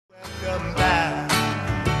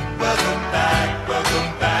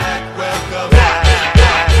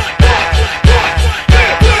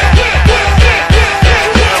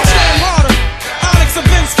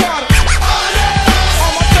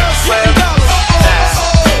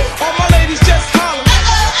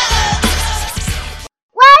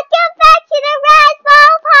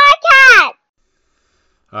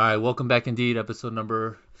Welcome back indeed, episode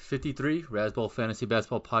number 53, Razzball Fantasy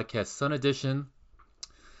Basketball Podcast Sun Edition.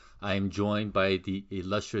 I am joined by the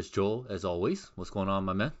illustrious Joel, as always. What's going on,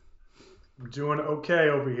 my man? We're doing okay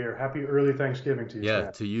over here. Happy early Thanksgiving to you,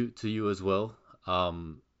 Yeah, Stan. to you as well.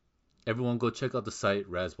 Um, Everyone go check out the site,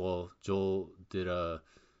 Razzball. Joel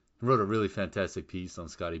wrote a really fantastic piece on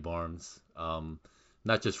Scotty Barnes.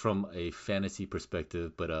 Not just from a fantasy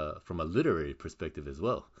perspective, but from a literary perspective as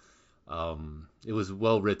well. It was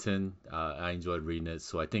well written. I enjoyed reading it,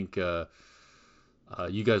 so I think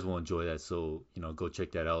you guys will enjoy that. So go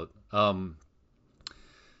check that out.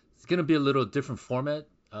 It's gonna be a little different format.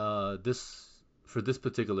 This for this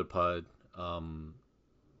particular pod. Um,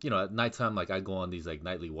 at nighttime, like I go on these like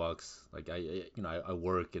nightly walks. Like I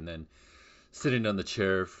work and then sitting on the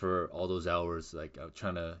chair for all those hours. Like I'm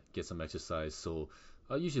trying to get some exercise. So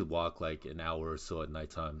I usually walk like an hour or so at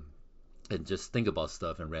nighttime and just think about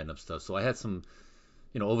stuff and random stuff. So I had some,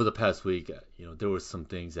 over the past week, there were some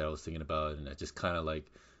things that I was thinking about, and I just kind of like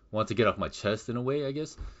want to get off my chest in a way, I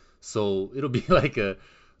guess. So it'll be like a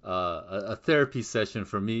therapy session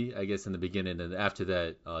for me, I guess, in the beginning, and after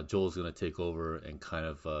that, Joel's gonna take over and kind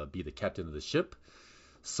of be the captain of the ship.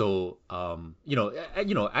 So,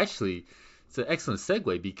 actually, it's an excellent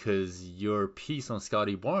segue because your piece on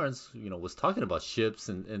Scotty Barnes, was talking about ships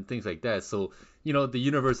and things like that. So, the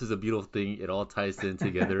universe is a beautiful thing. It all ties in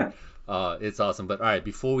together. It's awesome. But all right,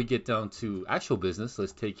 before we get down to actual business,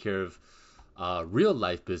 let's take care of real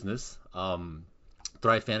life business.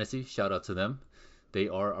 Thrive Fantasy, shout out to them. They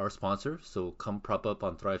are our sponsor. So come prop up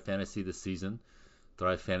on Thrive Fantasy this season.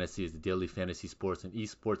 Thrive Fantasy is the daily fantasy sports and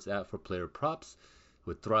esports app for player props.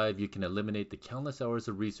 With Thrive, you can eliminate the countless hours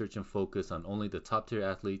of research and focus on only the top tier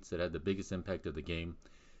athletes that had the biggest impact of the game.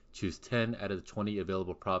 Choose 10 out of the 20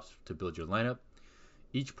 available props to build your lineup.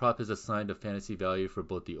 Each prop is assigned a fantasy value for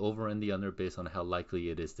both the over and the under based on how likely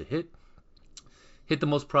it is to hit. Hit the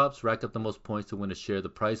most props, rack up the most points to win a share of the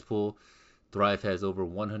prize pool. Thrive has over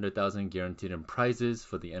 100,000 guaranteed in prizes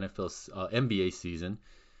for the NBA season.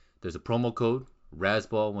 There's a promo code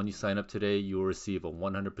Razzball. When you sign up today, you will receive a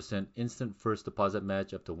 100% instant first deposit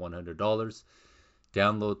match up to $100.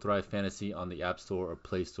 Download Thrive Fantasy on the App Store or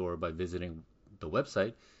Play Store by visiting the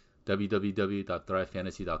website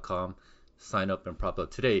www.thrivefantasy.com. Sign up and prop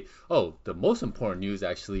up today. Oh, the most important news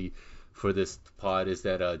actually for this pod is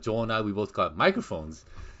that Joel and I, we both got microphones.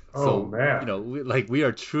 Oh So, man. we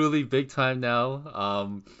are truly big time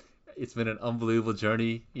now. It's been an unbelievable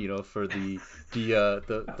journey, for the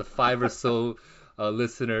five or so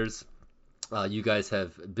listeners. You guys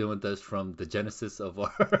have been with us from the genesis of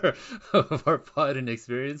our of our pod and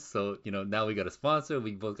experience. So, now we got a sponsor.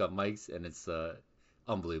 We both got mics, and it's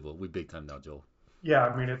unbelievable. We big time now, Joel. Yeah,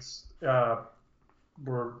 I mean it's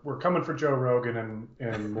we're coming for Joe Rogan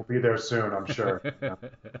and we'll be there soon, I'm sure. All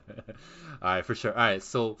right, for sure. All right,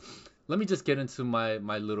 so let me just get into my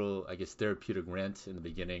little, I guess, therapeutic rant in the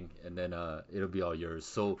beginning, and then it'll be all yours.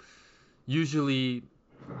 So usually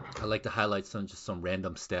I like to highlight some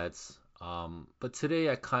random stats. But today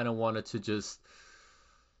I kind of wanted to just,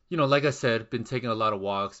 like I said, been taking a lot of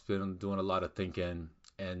walks, been doing a lot of thinking,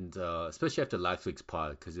 and especially after last week's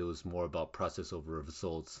pod because it was more about process over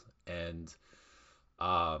results, and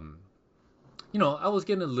um, I was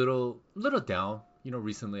getting a little down,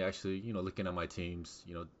 recently actually, looking at my teams,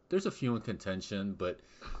 there's a few in contention, but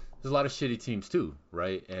there's a lot of shitty teams too,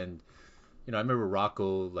 right? And I remember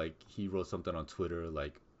Rocco, like he wrote something on Twitter,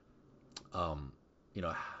 like, um,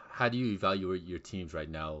 how do you evaluate your teams right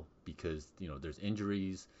now? Because there's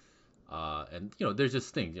injuries, and there's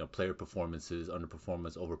just things, player performances,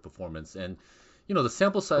 underperformance, overperformance, and the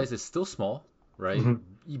sample size is still small, right? Mhm.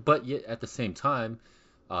 But yet at the same time,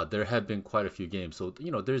 there have been quite a few games, so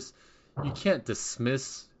there's you can't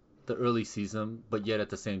dismiss the early season, but yet at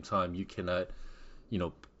the same time you cannot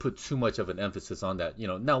put too much of an emphasis on that.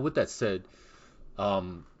 Now with that said,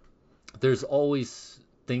 um, there's always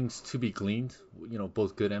things to be gleaned,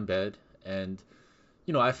 both good and bad, and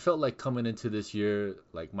I felt like coming into this year,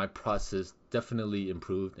 like my process definitely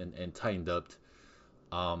improved and tightened up.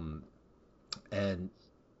 Um, and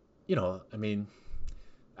I mean,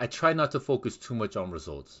 I try not to focus too much on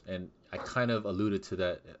results, and I kind of alluded to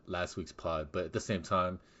that last week's pod. But at the same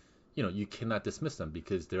time, you cannot dismiss them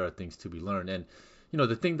because there are things to be learned. And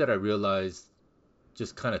the thing that I realized,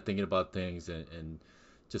 just kind of thinking about things and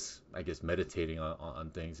just I guess meditating on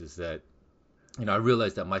things, is that I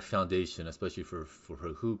realized that my foundation, especially for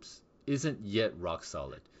her hoops, isn't yet rock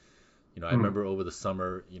solid. I Mm. remember over the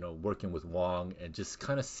summer, working with Wong and just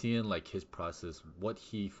kind of seeing like his process, what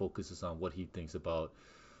he focuses on, what he thinks about,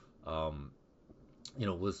 um,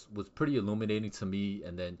 was pretty illuminating to me.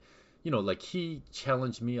 And then, like he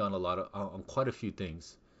challenged me on a lot of on quite a few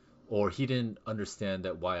things, or he didn't understand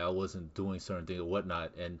that why I wasn't doing certain things or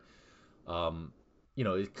whatnot, and um,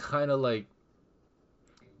 it kind of like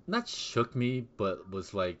not shook me, but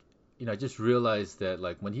was like, I just realized that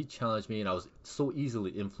like when he challenged me, and I was so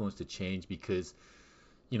easily influenced to change because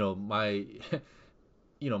my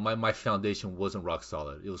my foundation wasn't rock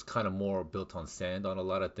solid. It was kind of more built on sand on a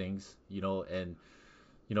lot of things, and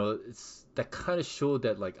it's that kind of showed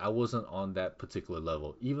that like I wasn't on that particular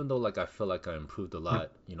level, even though like I felt like I improved a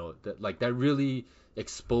lot, that like that really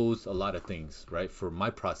exposed a lot of things, right, for my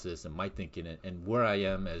process and my thinking, and where I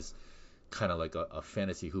am as kind of like a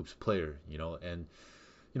fantasy hoops player, and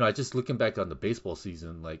I just looking back on the baseball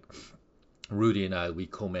season, like Rudy and I, we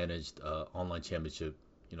co-managed online championship,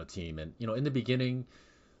 team, and in the beginning,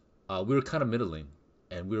 we were kind of middling,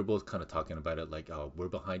 and we were both kind of talking about it like, oh, we're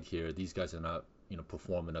behind here. These guys are not,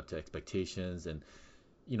 performing up to expectations, and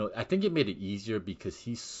I think it made it easier because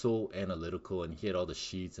he's so analytical and he had all the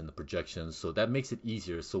sheets and the projections, so that makes it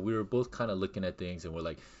easier. So we were both kind of looking at things, and we're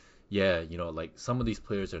like, yeah, like some of these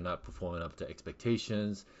players are not performing up to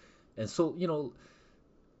expectations, and so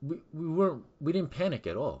we didn't panic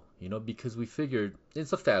at all, because we figured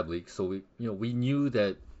it's a fab league, so we knew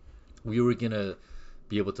that we were gonna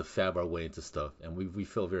be able to fab our way into stuff, and we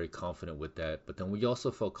felt very confident with that. But then we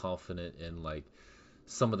also felt confident in like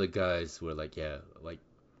some of the guys were like, yeah, like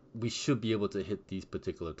we should be able to hit these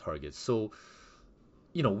particular targets. So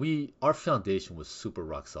we our foundation was super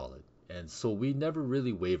rock solid, and so we never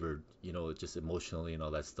really wavered, just emotionally and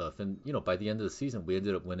all that stuff. And by the end of the season, we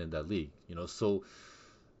ended up winning that league. So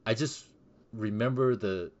I just remember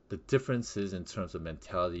the differences in terms of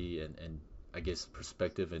mentality and I guess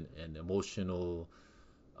perspective and emotional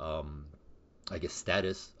um I guess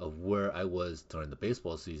status of where I was during the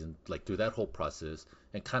baseball season, like through that whole process,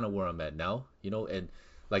 and kind of where I'm at now, and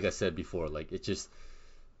like I said before, like it just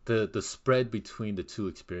the spread between the two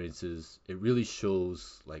experiences, it really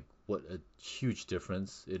shows like what a huge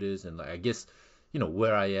difference it is, and like I guess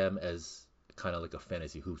where I am as kind of like a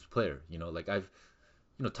fantasy hoops player, like I've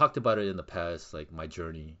talked about it in the past, like my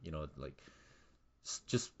journey, like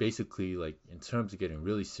just basically like in terms of getting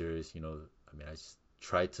really serious, I mean,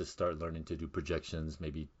 tried to start learning to do projections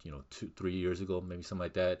maybe 2 3 years ago, maybe something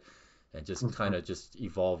like that, and just kind of just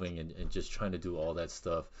evolving and just trying to do all that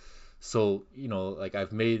stuff. So like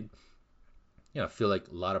I've made, I feel like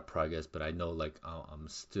a lot of progress, but I know like I'm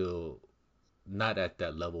still not at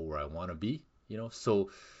that level where I want to be, so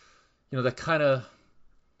that kind of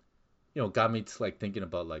got me to like thinking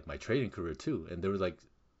about like my trading career too. And there was like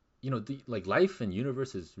the like life and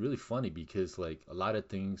universe is really funny because like a lot of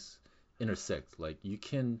things intersect. Like you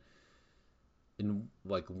can, in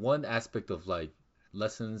like one aspect of life,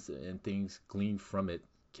 lessons and things gleaned from it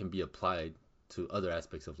can be applied to other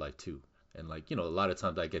aspects of life too. And like a lot of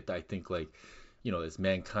times I think like as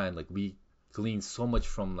mankind, like we glean so much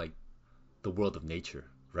from like the world of nature,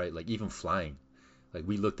 right? Like even flying, like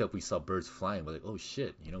we looked up, we saw birds flying, we're like, oh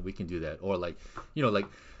shit, we can do that. Or like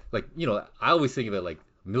like I always think of it like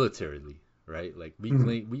militarily, right? Like we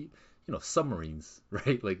submarines,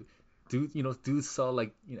 right? Like dudes saw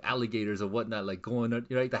like alligators or whatnot, like going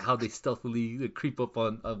right, how they stealthily creep up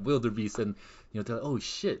on wildebeest, and they're like, oh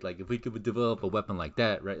shit, like if we could develop a weapon like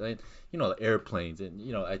that, right? Like airplanes, and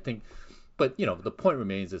I think, but the point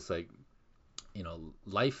remains, it's like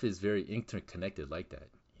life is very interconnected like that,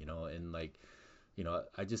 and like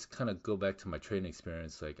I just kind of go back to my trading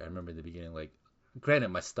experience. Like I remember in the beginning, like granted,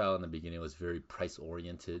 my style in the beginning was very price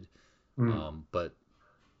oriented, Mm. but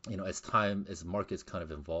as markets kind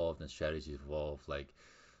of evolved and strategies evolved, like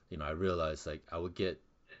I realized like I would get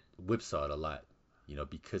whipsawed a lot,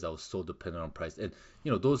 because I was so dependent on price, and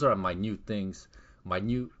those are minute things,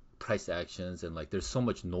 minute price actions, and like there's so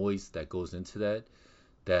much noise that goes into that,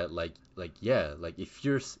 that like yeah, like if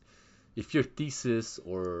your thesis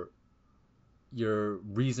or your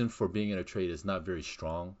reason for being in a trade is not very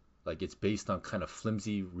strong, like it's based on kind of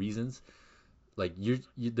flimsy reasons, like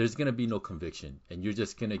there's gonna be no conviction, and you're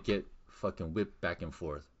just gonna get fucking whipped back and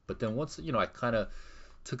forth. But then once I kind of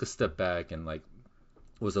took a step back and like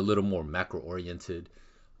was a little more macro oriented,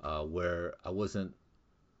 where I wasn't,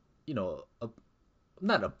 you know, a,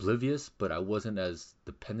 not oblivious, but I wasn't as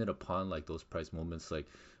dependent upon like those price moments, like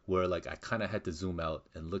where like I kind of had to zoom out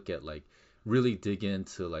and look at like really dig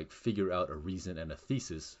into like figure out a reason and a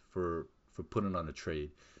thesis for putting on a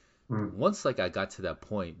trade. Mm. Once like I got to that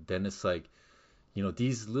point, then it's like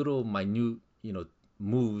these little minute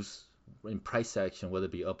moves in price action, whether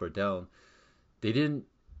it be up or down, they didn't,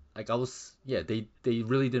 like I was, yeah, they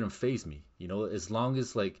really didn't phase me, as long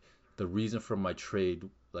as like the reason for my trade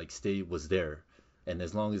like stay was there, And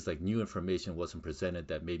as long as like new information wasn't presented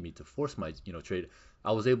that made me to force my trade,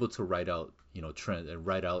 I was able to write out trend and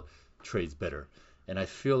write out trades better. And I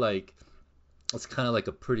feel like it's kind of like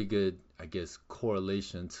a pretty good, I guess,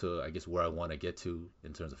 correlation to, I guess, where I want to get to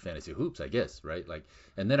in terms of fantasy hoops, I guess, right? Like,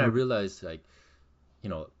 and then I Mm. realized, like,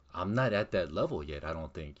 I'm not at that level yet, I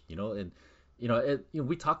don't think, and,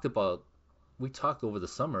 we talked over the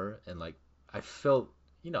summer, and like, I felt,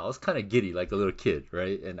 I was kind of giddy, like a little kid,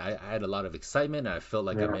 right? And I had a lot of excitement, and I felt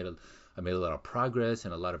like Yeah. I made a lot of progress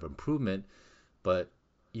and a lot of improvement, but,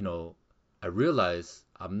 you know, I realized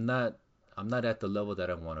I'm not at the level that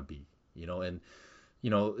I want to be, and,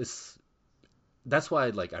 it's that's why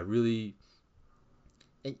like I really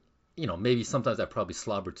eh, maybe sometimes I probably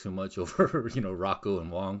slobber too much over Rocco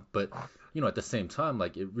and Wong, but at the same time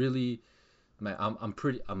like it really, man,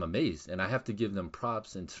 I'm amazed, and I have to give them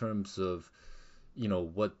props in terms of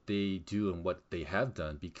what they do and what they have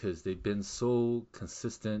done, because they've been so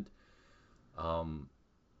consistent. um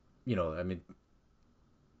I mean,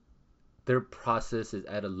 their process is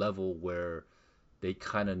at a level where they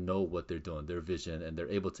kind of know what they're doing, their vision, and they're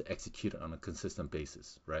able to execute it on a consistent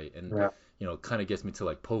basis, right? And Yeah. kind of gets me to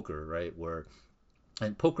like poker, right? Where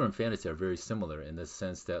and poker and fantasy are very similar in the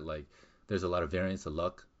sense that like there's a lot of variance of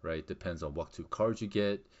luck, right? Depends on what two cards you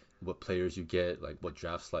get, what players you get, like what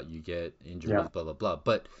draft slot you get, injuries, Yeah. blah blah blah.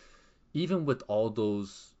 But even with all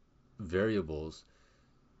those variables,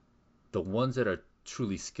 the ones that are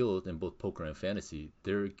truly skilled in both poker and fantasy,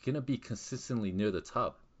 they're gonna be consistently near the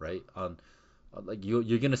top, right? Like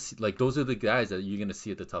you're gonna see, like those are the guys that you're gonna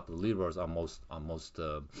see at the top of the leaderboards on most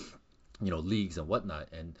leagues and whatnot.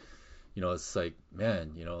 And it's like,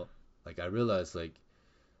 man, like I realized like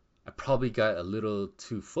I probably got a little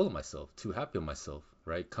too full of myself, too happy with myself,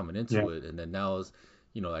 right, coming Yeah. into it. And then now is,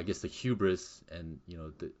 I guess the hubris and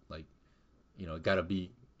the like, gotta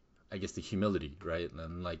be, I guess, the humility, right?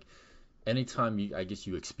 And like anytime I guess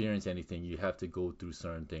you experience anything, you have to go through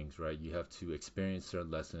certain things, right? You have to experience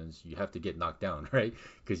certain lessons. You have to get knocked down, right?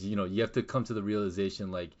 Because you have to come to the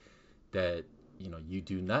realization like that, you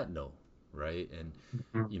do not know, right? And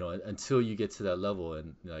Mhm. until you get to that level,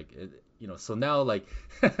 and like so now like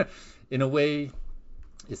in a way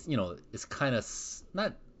it's it's kind of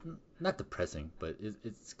not depressing, but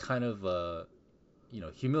it's kind of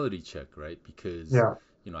humility check, right? Because Yeah.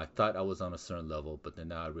 I thought I was on a certain level, but then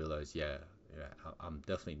now I realize, yeah, yeah, I'm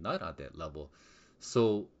definitely not at that level.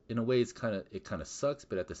 So in a way, it kind of sucks,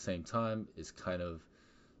 but at the same time, it's kind of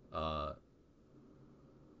uh,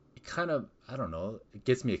 it kind of, I don't know, it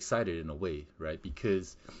gets me excited in a way, right?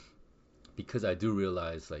 Because I do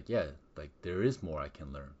realize, like, yeah, like there is more I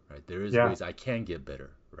can learn, right? There is Yeah. ways I can get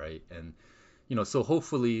better, right? And so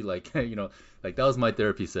hopefully, like, like that was my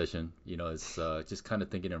therapy session. It's just kind of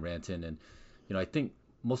thinking and ranting, and I think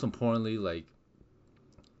most importantly, like,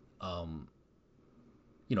 um,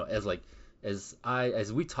 as like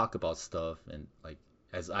as we talk about stuff, and like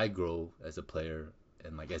as I grow as a player,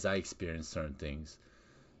 and like as I experience certain things,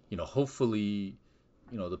 hopefully,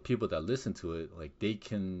 the people that listen to it, like they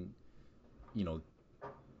can, you know,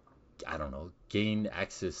 I don't know, gain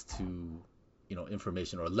access to,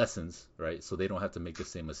 information or lessons, right? So they don't have to make the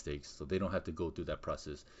same mistakes. So they don't have to go through that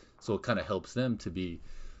process. So it kind of helps them to be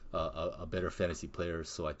a better fantasy player.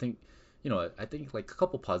 So I think, I think like a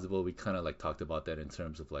couple pods ago, we kind of like talked about that in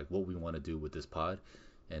terms of like what we want to do with this pod.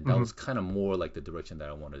 And that Hmm. was kind of more like the direction that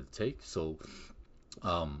I wanted to take. So,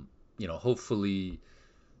 um, hopefully,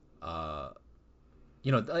 uh,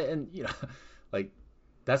 and like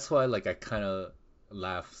that's why like I kind of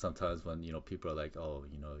laugh sometimes when people are like, oh,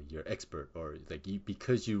 you're expert, or like you,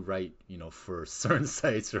 because you write for certain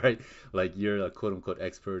sites, right? Like you're a quote unquote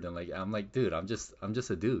expert, and like I'm like, dude, I'm just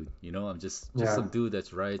a dude, I'm just Yeah. some dude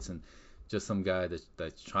that writes, and just some guy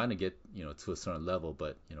that's trying to get to a certain level,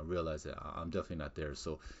 but realize that I'm definitely not there.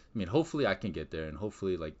 So I mean, hopefully I can get there, and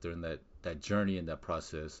hopefully like during that journey and that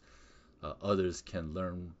process, others can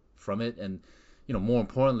learn from it. And more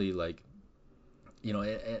importantly, like,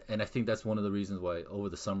 and I think that's one of the reasons why over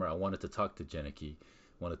the summer I wanted to talk to Janicki,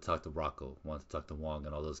 wanted to talk to Rocco, wanted to talk to Wong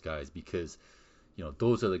and all those guys, because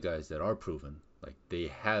those are the guys that are proven, like they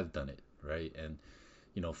have done it, right? And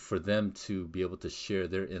for them to be able to share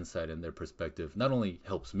their insight and their perspective not only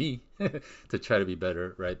helps me to try to be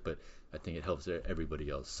better, right? But I think it helps everybody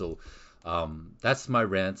else. So that's my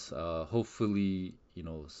rant. Hopefully,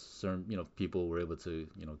 certain people were able to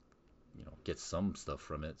get some stuff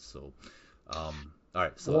from it. So all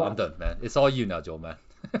right, so I'm Well, done, man. It's all you now, Joel, man.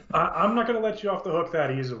 I'm not going to let you off the hook that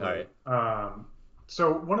All easily. right.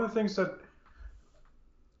 So one of the things that,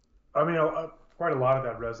 I mean, quite a lot of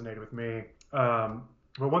that resonated with me.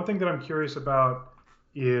 But one thing that I'm curious about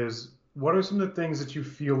is what are some of the things that you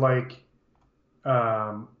feel like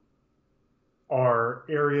um, are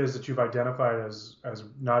areas that you've identified as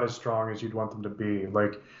not as strong as you'd want them to be?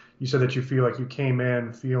 Like you said that you feel like you came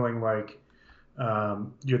in feeling like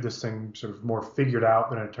you had this thing sort of more figured out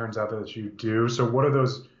than it turns out that you do. So what are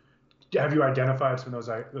those? Have you identified some of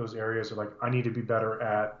those areas of like I need to be better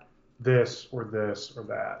at this or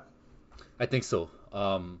that? I think so.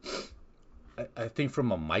 I think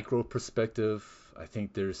from a micro perspective, I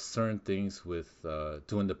think there's certain things with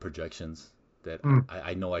doing the projections that Mm,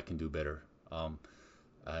 I know I can do better.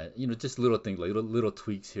 Just little things like little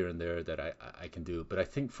tweaks here and there that I can do. But I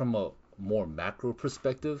think from a more macro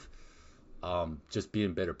perspective, just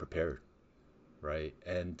being better prepared, right?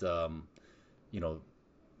 And you know,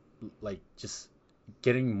 like just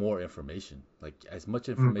getting more information, like as much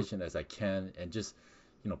mm, information as I can, and just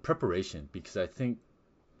preparation, because I think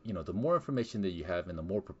the more information that you have and the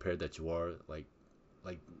more prepared that you are, like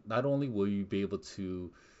not only will you be able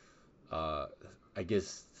to uh I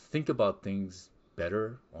guess think about things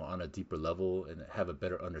better or on a deeper level and have a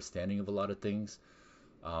better understanding of a lot of things,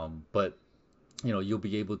 but you'll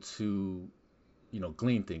be able to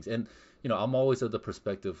glean things. And I'm always of the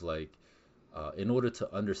perspective like in order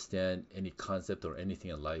to understand any concept or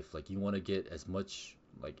anything in life, like you want to get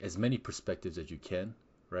as many perspectives as you can,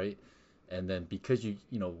 right? And then because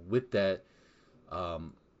with that,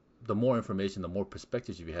 um, the more information, the more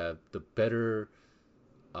perspectives you have, the better.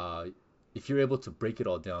 Uh, if you're able to break it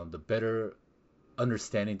all down, the better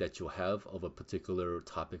understanding that you'll have of a particular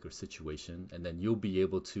topic or situation, and then you'll be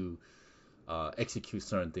able to execute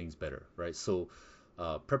certain things better, right? So,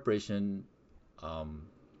 preparation, um,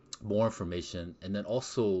 more information, and then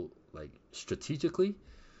also like strategically,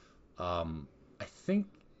 um,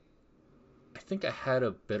 I think I had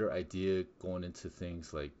a better idea going into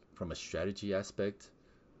things like from a strategy aspect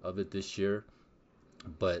of it this year,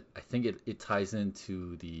 but I think it ties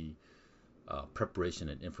into the preparation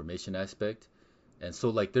and information aspect. And so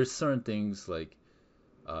like there's certain things like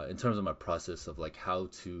in terms of my process of like how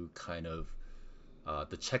to kind of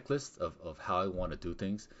the checklist of how I want to do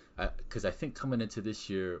things. Because I think coming into this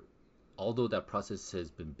year, although that process has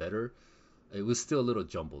been better, it was still a little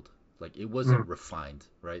jumbled. Like it mm, wasn't refined,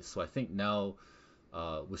 right? So I think now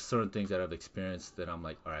with certain things that I've experienced, that I'm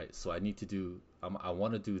like, all right, so I need to do, I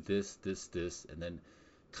want to do this, and then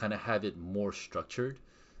kind of have it more structured,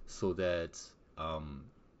 so that um,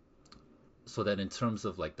 in terms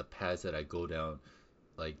of like the paths that I go down,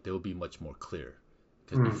 like they'll be much more clear.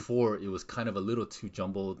 Because mm, before it was kind of a little too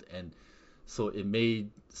jumbled, and so it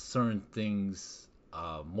made certain things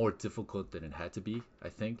more difficult than it had to be, I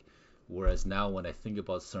think. Whereas now, when I think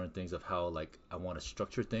about certain things of how like I want to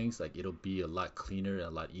structure things, like it'll be a lot cleaner and a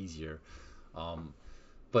lot easier. Um,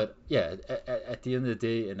 but yeah, at the end of the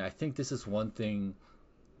day, and I think this is one thing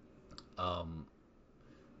um,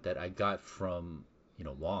 that I got from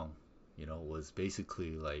Wong, was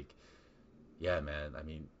basically like, yeah, man. I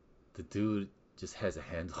mean, the dude just has a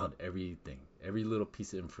hand on everything, every little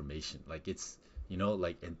piece of information. Like it's,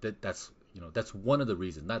 like, and that's one of the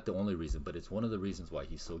reasons, not the only reason, but it's one of the reasons why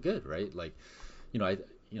he's so good, right? Like,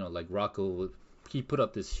 like Rocco, he put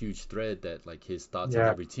up this huge thread that like his thoughts on yeah,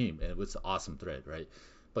 every team, and it was an awesome thread, right?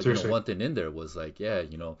 But seriously. one thing in there was like, yeah,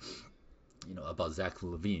 about Zach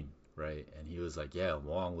Levine, right? And he was like, yeah,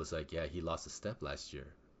 Wong was like, yeah, he lost a step last year,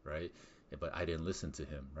 right? But I didn't listen to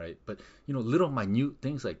him, right? But little minute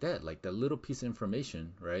things like that, like that little piece of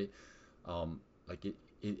information, right? Like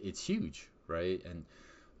it's huge, right? And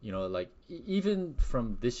like even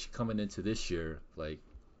from this coming into this year, like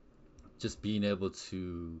just being able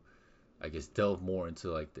to, I guess, delve more into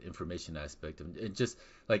like the information aspect, and just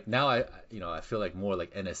like now I feel like more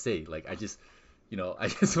like NSA, like I just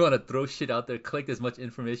want to throw shit out there, collect as much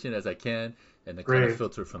information as I can, and then kind of Great.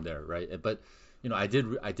 filter from there, right? But I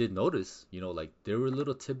did notice, like there were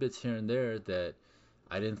little tidbits here and there that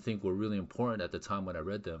I didn't think were really important at the time when I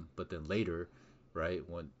read them, but then later, right,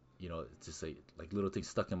 when it's just like little things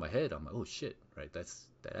stuck in my head, I'm like, oh shit, right? That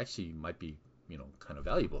actually might be kind of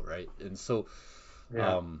valuable, right? And so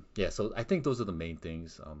Yeah. yeah, so I think those are the main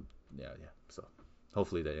things. Yeah. So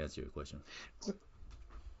hopefully that answers your question.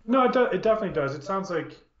 No, it definitely does. It sounds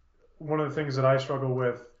like one of the things that I struggle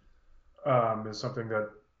with is something that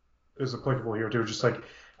is applicable here too. Just like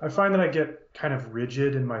I find that I get kind of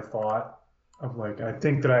rigid in my thought of like I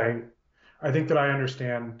think that I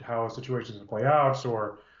understand how a situation can play out,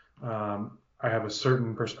 or I have a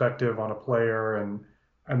certain perspective on a player, and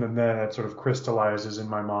then it sort of crystallizes in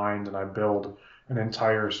my mind, and I build an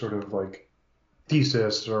entire sort of like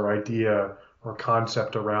thesis or idea or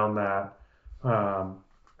concept around that. Um,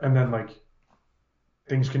 and then like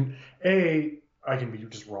things can a I can be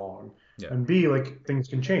just wrong, Yeah. and B, like things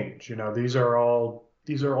can change. You know, these are all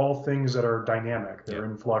things that are dynamic. Yeah. They're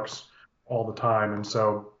in flux all the time, and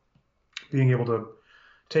so being able to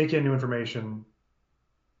take in new information,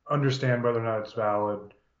 understand whether or not it's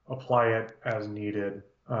valid, apply it as needed.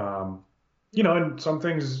 And some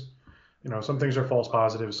things are false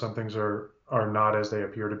positives, some things are not as they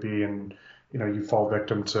appear to be, and you fall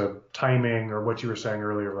victim to timing or what you were saying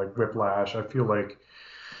earlier, like whiplash. I feel like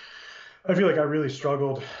I really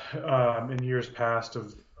struggled in years past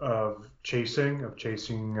of chasing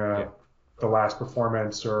Yeah. the last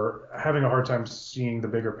performance, or having a hard time seeing the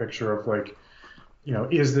bigger picture of like,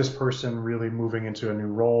 is this person really moving into a new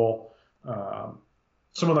role? Um,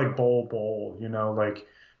 Someone like Bol, like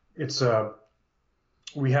it's a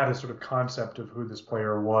we had a sort of concept of who this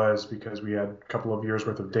player was because we had a couple of years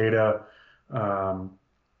worth of data, um,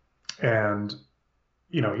 and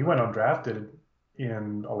he went undrafted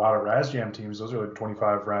in a lot of RasJam teams. Those are like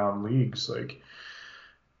 25 round leagues. Like,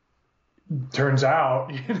 turns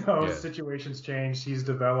out, Yeah. situations changed. He's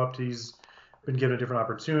developed. He's been given a different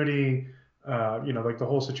opportunity. Like the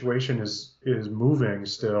whole situation is moving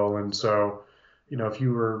still, and so, if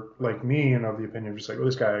you were like me and of the opinion of just like, well,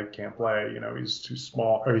 this guy can't play. He's too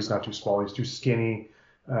small, or he's not too small. He's too skinny.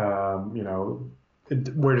 Where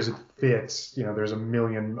does it fit? There's a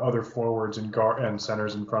million other forwards and guard and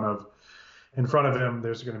centers in front of him.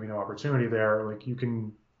 There's going to be no opportunity there. Like,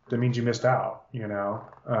 that means you missed out.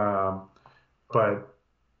 But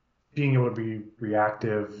being able to be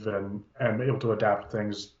reactive and able to adapt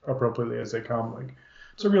things appropriately as they come, like,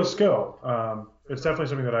 it's a real skill. It's definitely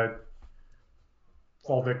something that I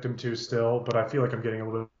fall victim to still, but I feel like I'm getting a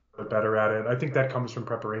little bit better at it. I think that comes from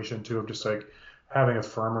preparation too, of just like having a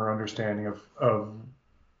firmer understanding of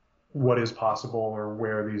what is possible or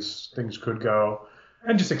where these things could go,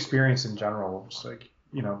 and just experience in general. Just like,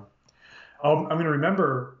 I'm going to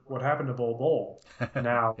remember what happened to Bol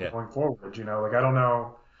now Yeah. going forward. Like, I don't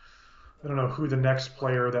know who the next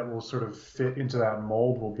player that will sort of fit into that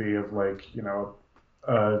mold will be, of like,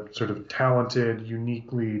 a sort of talented,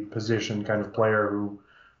 uniquely positioned kind of player who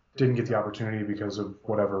didn't get the opportunity because of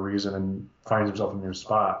whatever reason and finds himself in a new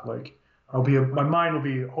spot. Like, my mind will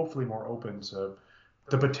be hopefully more open to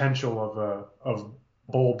the potential of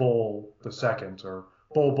Bol the second, or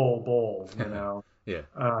Bol. Yeah.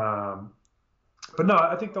 Um, but no,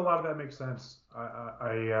 I think a lot of that makes sense.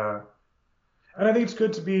 And I think it's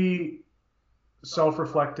good to be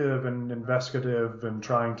self-reflective and investigative and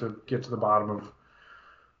trying to get to the bottom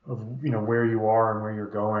of where you are and where you're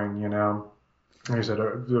going. Like I said,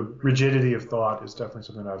 the rigidity of thought is definitely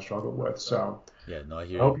something I've struggled with. So Yeah. No, I I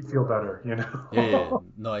hear you. hope you feel better. Yeah. Yeah. Yeah.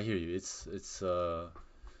 No, I hear you. It's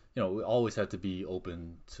we always have to be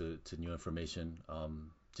open to new information.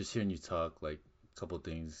 Just hearing you talk, like a couple of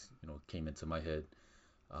things, came into my head.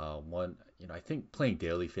 One, I think playing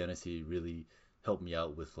daily fantasy really helped me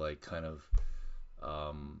out with like kind of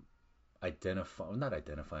um, not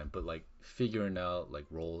identifying, but like figuring out like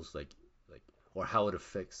roles, like or how it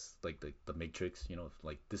affects like the matrix. If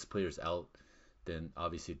like this player's out, then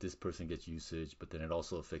obviously this person gets usage, but then it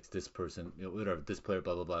also affects this person, whatever, this player,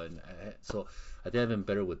 blah blah blah. And so I think I've been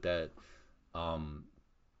better with that. Um,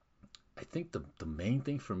 I think the main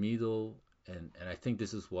thing for me though, and I think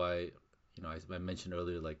this is why, I mentioned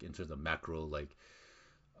earlier, like in terms of macro, like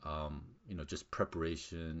just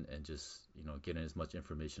preparation and just getting as much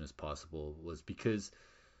information as possible, was because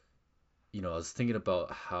I was thinking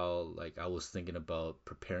about how like I was thinking about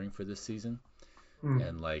preparing for this season, Mm,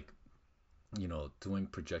 and like doing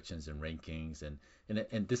projections and rankings,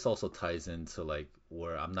 and this also ties into like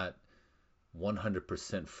where I'm not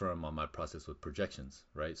 100% firm on my process with projections,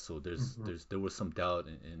 right? So mhm. there was some doubt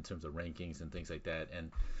in terms of rankings and things like that,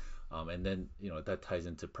 and then that ties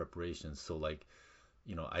into preparation. So like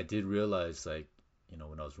I did realize, like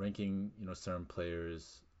when I was ranking certain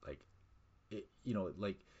players, like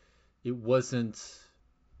like it wasn't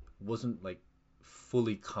like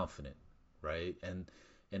fully confident, right?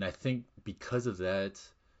 And I think because of that,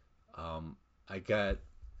 I got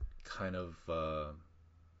kind of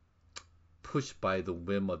pushed by the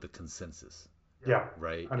whim of the consensus, Yeah,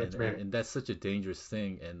 right? I know and, what you and mean. and that's such a dangerous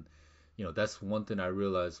thing. And that's one thing I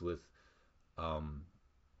realized with um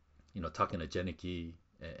talking to Jenicky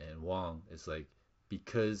and Wong, is like,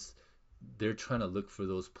 because they're trying to look for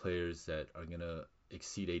those players that are gonna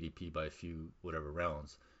exceed ADP by a few whatever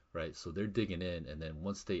rounds, right? So they're digging in, and then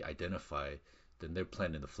once they identify, then they're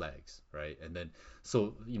planting the flags, right? And then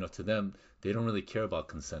so to them, they don't really care about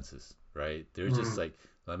consensus, right? They're just Mm, like,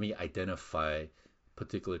 let me identify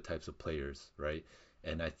particular types of players, right?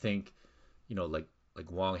 And I think like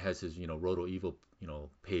Wong has his Roto Evil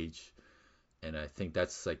page, And I think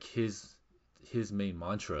that's like his main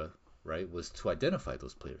mantra, right, was to identify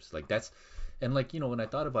those players. Like that's and like when I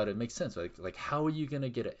thought about it, it makes sense. Like how are you gonna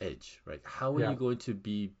get an edge, right? How are Yeah. you going to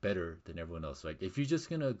be better than everyone else? Like if you're just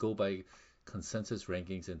gonna go by consensus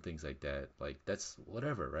rankings and things like that, like that's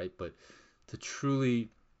whatever, right? But to truly,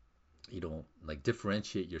 like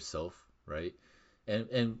differentiate yourself, right?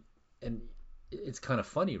 And it's kind of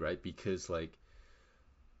funny, right? Because like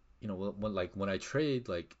when I trade,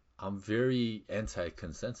 like I'm very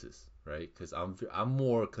anti-consensus, right? Because I'm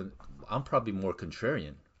probably more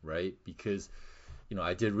contrarian, right? Because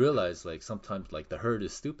I did realize like sometimes like the herd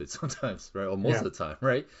is stupid sometimes, right? Or most Yeah. of the time,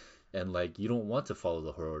 right? And like you don't want to follow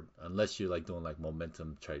the herd unless you're like doing like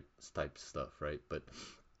momentum type stuff, right? But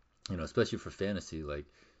especially for fantasy, like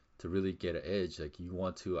to really get an edge, like you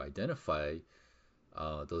want to identify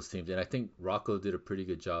those teams. And I think Rocco did a pretty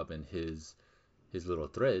good job in his little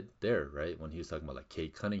thread there, right? When he was talking about like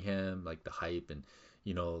Kate Cunningham, like the hype, and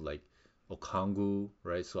like Okongu,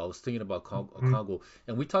 right? So I was thinking about Mhm. Okongu,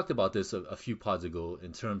 and we talked about this a few pods ago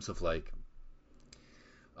in terms of like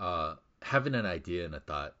having an idea and a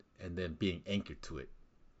thought, and then being anchored to it,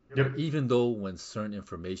 right? Yep. Even though when certain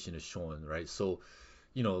information is shown, right? So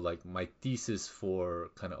like my thesis for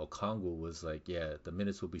kind of Okongu was like, yeah, the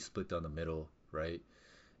minutes will be split down the middle, right?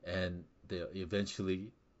 And they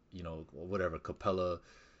eventually, whatever Capella,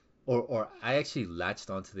 or I actually latched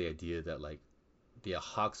onto the idea that like the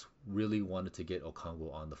Hawks really wanted to get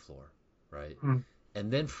Okongo on the floor, right? Mm.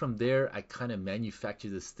 And then from there, I kind of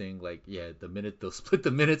manufactured this thing like, yeah, the minute they'll split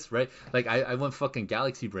the minutes, right? Like I went fucking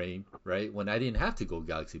Galaxy Brain, right? When I didn't have to go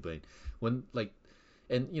Galaxy Brain. When like,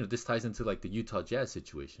 and this ties into like the Utah Jazz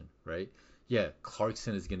situation, right? Yeah,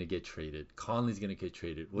 Clarkson is gonna get traded, Conley's gonna get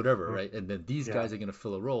traded, whatever, Mhm. right? And then these Yeah. guys are gonna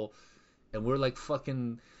fill a role, and we're like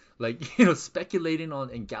fucking like speculating on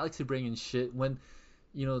and Galaxy Brain and shit when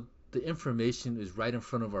you know the information is right in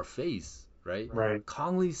front of our face, right? Right.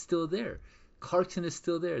 Conley's still there. Clarkson is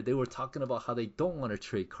still there. They were talking about how they don't want to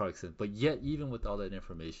trade Clarkson, but yet even with all that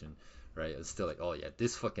information, right, it's still like, oh yeah,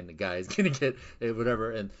 this fucking guy is gonna get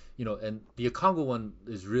whatever. And and the Okongo one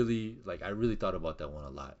is really like I really thought about that one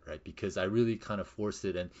a lot, right? Because I really kind of forced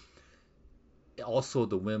it, and also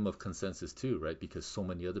the whim of consensus too, right? Because so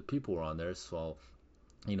many other people were on there, so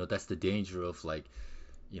that's the danger of like,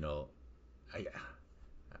 you know, I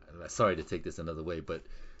sorry to take this another way, but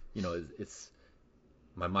it's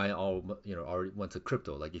my mind all already went to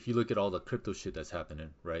crypto. Like if you look at all the crypto shit that's happening,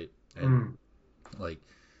 right? And Mm. like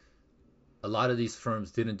a lot of these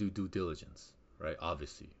firms didn't do due diligence, right?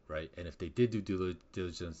 Obviously, right? And if they did do due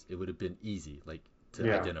diligence, it would have been easy, like to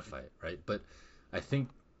Yeah. identify it, right? But I think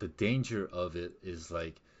the danger of it is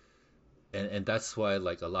like, and that's why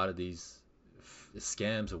like a lot of these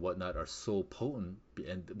scams or whatnot are so potent,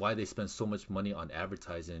 and why they spend so much money on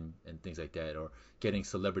advertising and things like that, or getting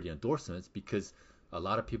celebrity endorsements, because a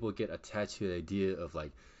lot of people get attached to the idea of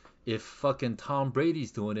like, if fucking Tom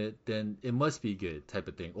Brady's doing it, then it must be good type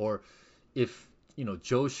of thing. Or if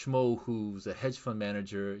Joe Schmo, who's a hedge fund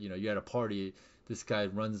manager, you're at a party, this guy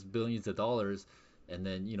runs billions of dollars, and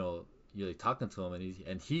then you're like talking to him,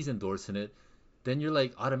 and he's endorsing it, then you're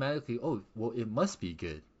like automatically, oh well, it must be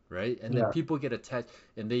good, right? And then Yeah. people get attached,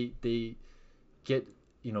 and they get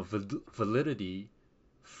validity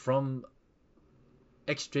from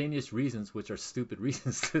extraneous reasons, which are stupid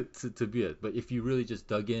reasons to be it. But if you really just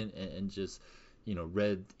dug in and just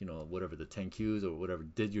read whatever the 10 Qs or whatever,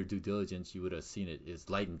 did your due diligence, you would have seen it is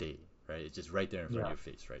light and day, right? It's just right there in front of Yeah. your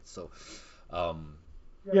face, right? So um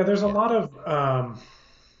Yeah. There's a yeah. lot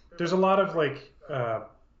of like uh,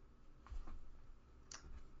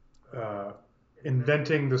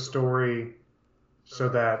 inventing the story so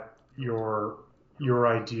that your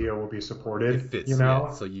idea will be It supported. You fits, yeah, know,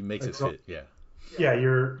 so you makes it it's fit, yeah. yeah.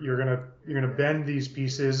 You're gonna bend these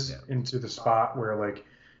pieces Yeah. into the spot where like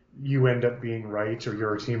you end up being right, or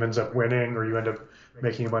your team ends up winning, or you end up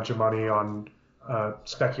making a bunch of money on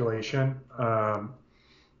speculation.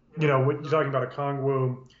 What you're talking about a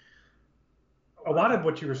Kongwu, a lot of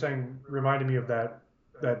what you were saying reminded me of that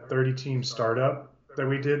 30 team startup that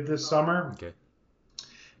we did this summer Okay.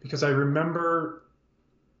 because I remember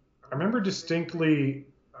distinctly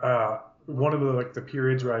one of the like the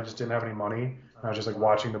periods where I just didn't have any money. I was just like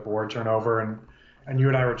watching the board turn over, and you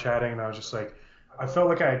and I were chatting, and I was just like, I felt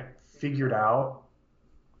like I had figured out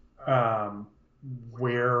um,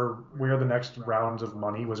 where the next rounds of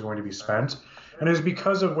money was going to be spent, and it was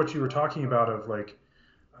because of what you were talking about of like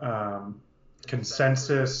um,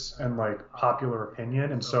 consensus and like popular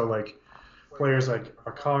opinion, and so like players like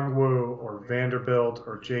Okongwu or Vanderbilt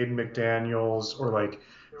or Jaden McDaniels or like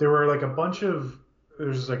there were like a bunch of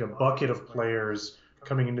there's like a bucket of players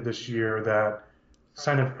coming into this year that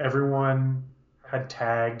kind of everyone had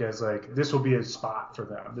tagged as like this will be a spot for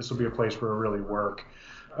them. This will be a place where it really work.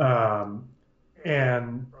 Um,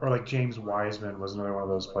 and or like James Wiseman was another one of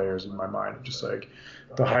those players in my mind. Just like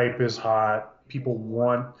the hype is hot. People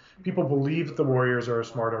believe that the Warriors are a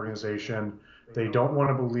smart organization. They don't want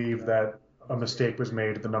to believe that a mistake was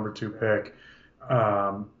made at the number 2 pick.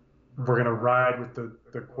 Um, we're gonna ride with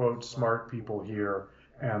the quote smart people here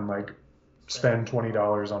and like spend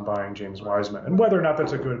 $20 on buying James Wiseman. And whether or not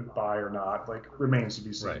that's a good buy or not, like remains to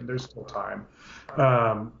be seen. Right. There's still time.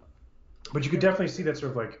 Um, but you could definitely see that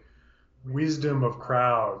sort of like wisdom of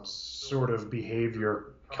crowds sort of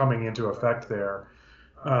behavior coming into effect there.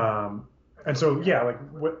 And so yeah,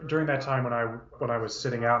 like during that time when I was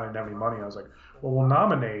sitting out and I didn't have any money, I was like, well, we'll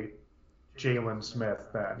nominate Jalen Smith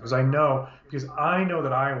then because I know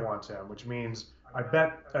that I want him, which means I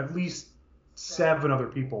bet at least 7 other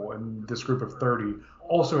people in this group of 30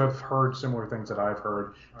 also have heard similar things that I've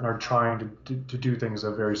heard and are trying to do things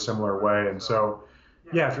a very similar way. And so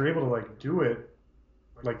yeah, if you're able to like do it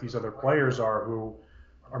like these other players are who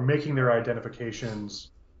are making their identifications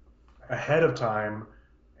ahead of time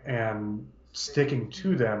and sticking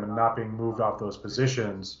to them and not being moved off those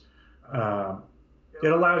positions,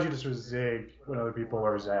 it allows you to sort of zig when other people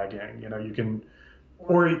are zagging. You know, you can,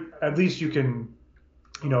 or at least you can,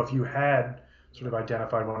 you know, if you had sort of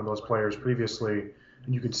identified one of those players previously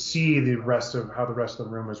and you could see how the rest of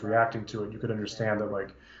the room is reacting to it, you could understand that like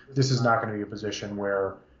this is not going to be a position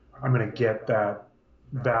where I'm going to get that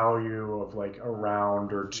value of like a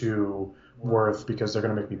round or 2 worth because they're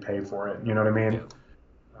going to make me pay for it. You know what I mean?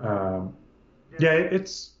 Yeah,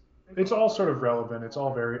 it's all sort of relevant. It's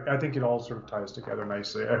all I think it all sort of ties together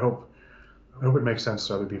nicely. I hope it makes sense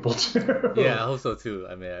to other people too. Yeah, I hope so too.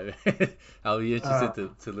 I mean, I'll be interested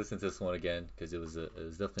to listen to this one again because it was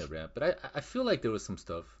definitely a rant. But I feel like there was some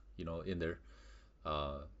stuff, you know, in there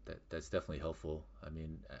that's definitely helpful. I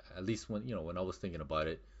mean, at least when I was thinking about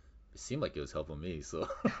it, it seemed like it was helping me. So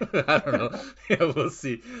I don't know. Yeah, we'll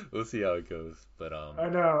see how it goes. But I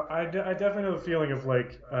know. I definitely know the feeling of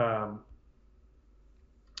like I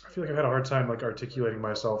feel like I've had a hard time like articulating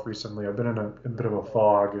myself recently. I've been in a bit of a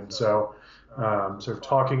fog, and so sort of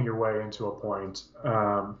talking your way into a point.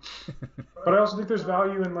 But I also think there's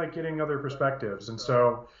value in like getting other perspectives, and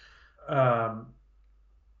so um,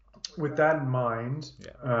 with that in mind,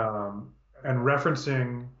 and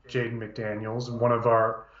referencing Jaden McDaniels, one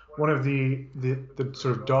of the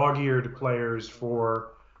sort of dog-eared players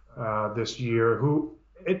for this year, who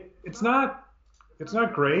it's not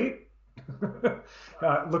great.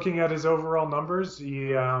 Looking at his overall numbers,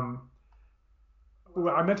 I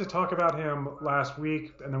meant to talk about him last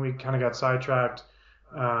week, and then we kind of got sidetracked.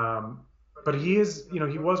 But he is, he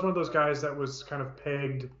was one of those guys that was kind of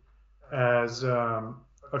pegged as a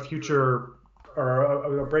future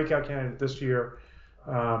or a breakout candidate this year.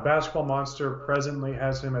 Basketball Monster presently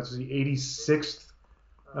has him as the 86th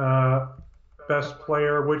best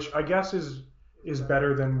player, which I guess is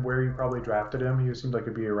better than where you probably drafted him. He seemed like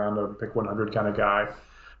he'd be around a pick 100 kind of guy.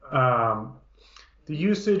 The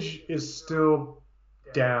usage is still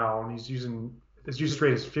down. His usage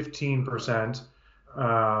rate is 15%.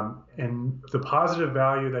 And the positive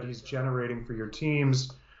value that he's generating for your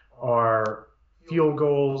teams are field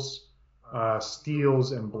goals,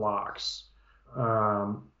 steals, and blocks.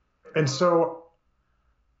 And so,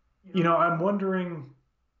 I'm wondering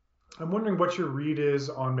what your read is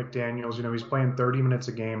on McDaniels. He's playing 30 minutes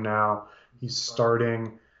a game now. He's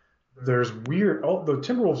starting. There's the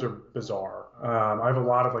Timberwolves are bizarre. I have a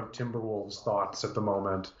lot of like Timberwolves thoughts at the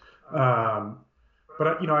moment. But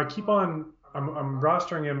I keep on. I'm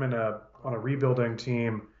rostering him on a rebuilding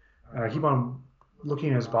team, and I keep on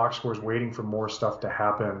looking at his box scores, waiting for more stuff to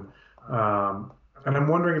happen. And I'm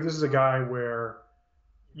wondering if this is a guy where,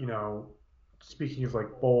 speaking of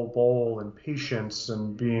like bowl and patience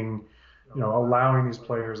and being, allowing these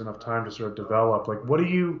players enough time to sort of develop. Like, what are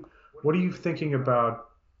you thinking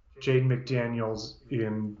about Jaden McDaniels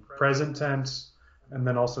in present tense, and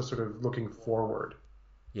then also sort of looking forward?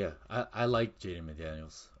 Yeah, I like Jaden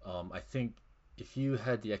McDaniels. I think if you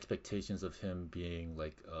had the expectations of him being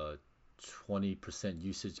like a 20%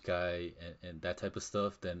 usage guy and that type of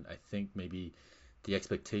stuff, then I think maybe the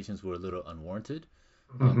expectations were a little unwarranted.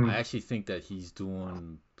 I actually think that he's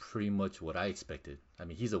doing pretty much what I expected. I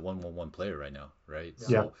mean, he's a 1-1-1 player right now, right?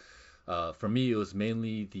 Yeah. So for me, it was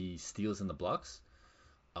mainly the steals and the blocks.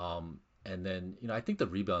 And then, I think the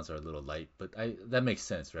rebounds are a little light, but that makes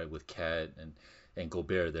sense, right? With Cat and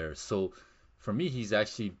Gobert there. So for me, he's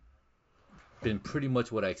actually been pretty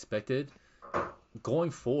much what I expected.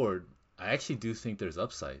 Going forward, I actually do think there's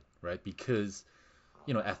upside, right? Because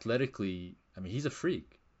athletically, I mean, he's a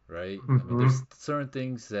freak, right? I mean, there's Hmm. certain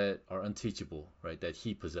things that are unteachable, right, that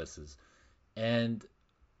he possesses. And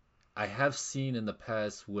I have seen in the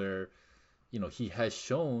past where, he has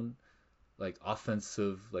shown like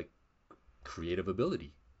offensive, like creative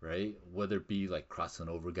ability, right? Whether it be like crossing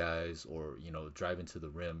over guys or, driving to the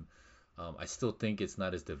rim. I still think it's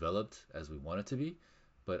not as developed as we want it to be,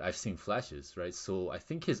 but I've seen flashes, right? So I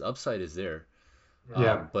think his upside is there.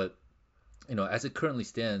 Yeah. But as it currently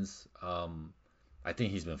stands, I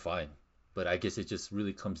think he's been fine. But I guess it just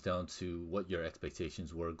really comes down to what your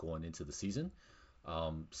expectations were going into the season.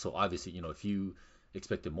 So obviously, if you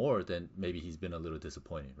expected more, then maybe he's been a little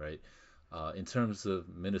disappointing, right? In terms of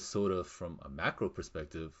Minnesota from a macro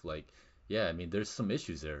perspective, like, yeah, I mean, there's some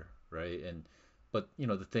issues there, right? But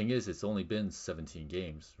the thing is, it's only been 17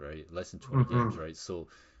 games, right? Less than 20 games, Hmm. right? So,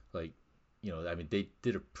 like, I mean, they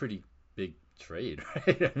did a pretty big trade,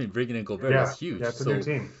 right? I mean, bringing in Gobert, that's Yeah. huge. Yeah. It's a new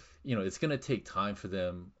So, team. it's going to take time for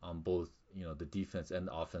them on both, the defense and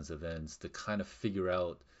the offensive ends to kind of figure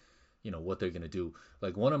out, what they're going to do.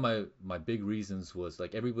 Like one of my big reasons was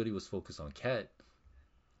like everybody was focused on Cat,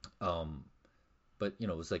 um, but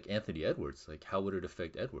it was like Anthony Edwards. Like, how would it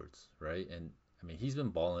affect Edwards, right? And I mean, he's been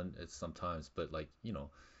balling at sometimes, but like,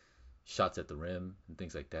 shots at the rim and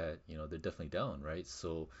things like that, they're definitely down, right?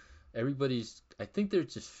 So I think they're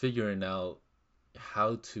just figuring out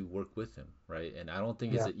how to work with him, right? And I don't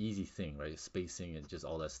think it's Yeah. an easy thing, right? Spacing and just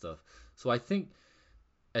all that stuff. So I think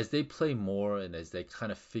as they play more and as they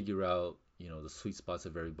kind of figure out, the sweet spots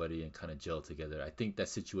of everybody and kind of gel together, I think that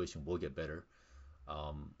situation will get better.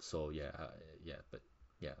 So yeah, yeah, but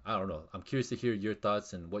yeah, I don't know. I'm curious to hear your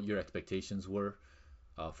thoughts and what your expectations were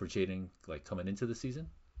for Jaden like coming into the season.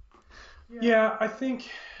 Yeah. I think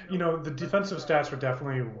the defensive stats were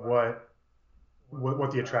definitely what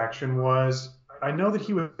the attraction was. I know that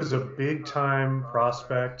he was a big time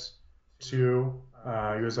prospect too.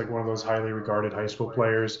 He was like one of those highly regarded high school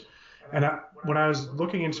players. And when I was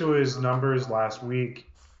looking into his numbers last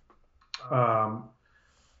week, um,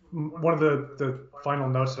 one of the final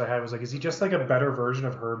notes that I had was like, is he just like a better version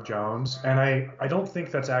of Herb Jones? And I don't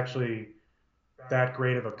think that's actually that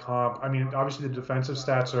great of a comp. I mean, obviously the defensive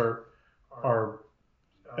stats are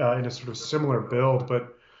in a sort of similar build,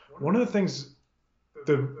 but one of the things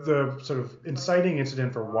the sort of inciting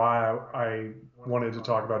incident for why I wanted to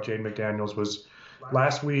talk about Jaden McDaniels was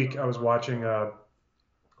last week I was watching a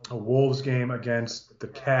Wolves game against the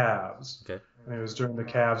Cavs, Okay. and it was during the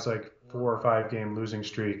Cavs like 4 or 5 game losing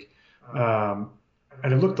streak, um,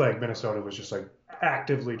 and it looked like Minnesota was just like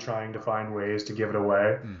actively trying to find ways to give it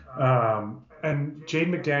away. Mm. And Jaden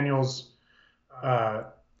McDaniels, uh,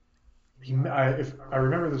 if I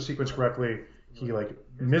remember the sequence correctly, he like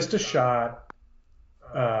missed a shot,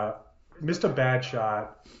 uh, missed a bad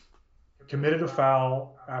shot, committed a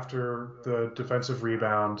foul after the defensive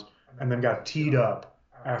rebound, and then got teed up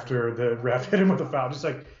after the ref hit him with a foul. Just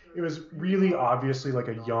like it was really obviously like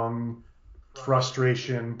a young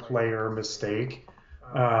frustration player mistake.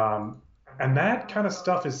 Um, and that kind of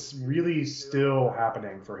stuff is really still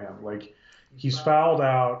happening for him. Like he's fouled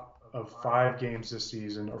out of 5 games this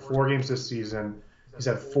season or 4 games this season. He's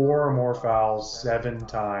had 4 or more fouls 7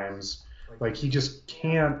 times. Like he just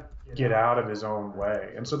can't get out of his own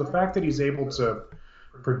way. And so the fact that he's able to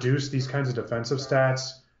produce these kinds of defensive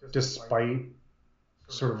stats despite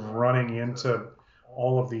sort of running into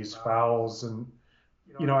all of these fouls and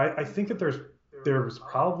I think that there's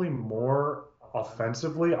probably more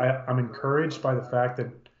offensively. I'm encouraged by the fact that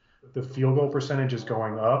the field goal percentage is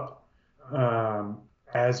going up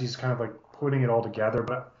as he's kind of like putting it all together.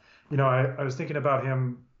 But I was thinking about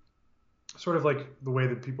him sort of like the way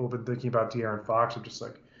that people have been thinking about De'Aaron Fox, of just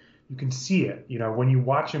like you can see it. When you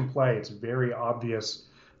watch him play, it's very obvious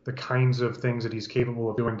the kinds of things that he's capable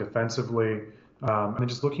of doing defensively. And then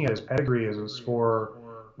just looking at his pedigree as a scorer,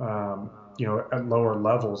 at lower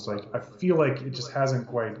levels, like I feel like it just hasn't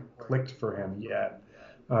quite clicked for him yet.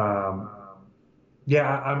 Um, yeah,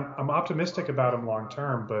 I'm optimistic about him long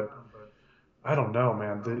term, but I don't know,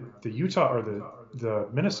 man. The Utah or the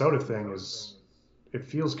Minnesota thing is it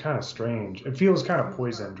feels kind of strange. It feels kind of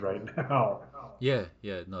poisoned right now. Yeah,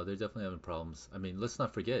 yeah, no, they're definitely having problems. I mean, let's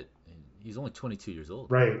not forget, he's only 22 years old,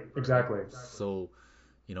 Right, right? exactly. So,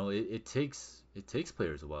 it takes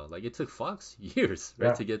players a while. Like it took Fox years, right,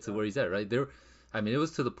 Yeah. to get to where he's at, right? I mean, it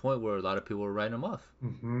was to the point where a lot of people were writing him off,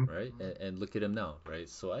 Hmm. right? And look at him now, right?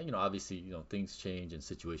 So, obviously, things change and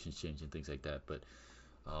situations change and things like that, but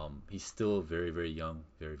he's still very, very young,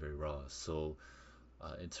 very, very raw. So,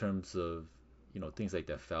 in terms of things like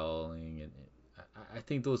that fouling and I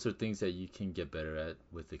think those are things that you can get better at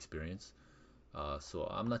with experience. So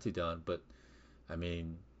I'm not too down, but I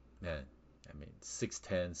mean, man, I mean,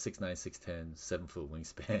 6'10", 6'9", 6'10", 7 foot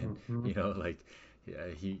wingspan. Hmm. You know, like yeah,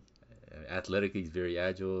 he athletically he's very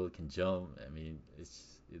agile, can jump. I mean,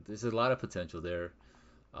 there's a lot of potential there.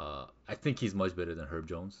 I think he's much better than Herb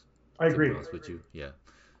Jones, I to be agree. honest with you. Yeah.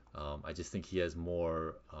 I just think he has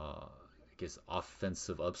more, I guess,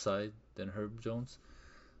 offensive upside than Herb Jones.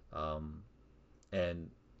 Um, and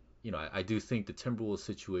I do think the Timberwolves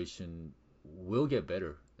situation will get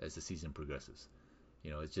better as the season progresses.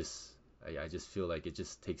 It's just I just feel like it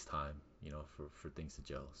just takes time, for things to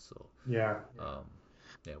gel. So, Yeah. um,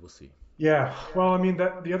 yeah, we'll see. Yeah. Well, I mean,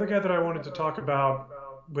 that the other guy that I wanted to talk about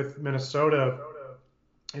with Minnesota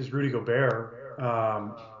is Rudy Gobert.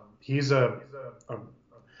 He's a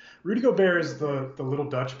Rudy Gobert is the little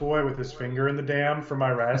Dutch boy with his finger in the dam for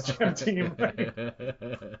my Raz Jam team. Like,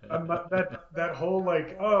 that whole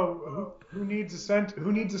like, oh, who needs a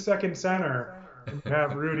second center when you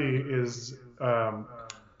have Rudy is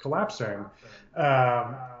collapsing.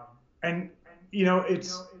 Um, and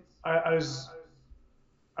it's I was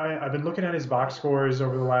I've been looking at his box scores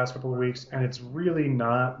over the last couple of weeks, and it's really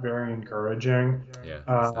not very encouraging. Yeah, it's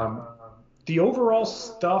not. Um, the overall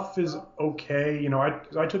stuff is okay.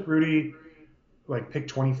 I took Rudy like pick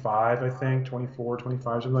 25, I think, 24, 25,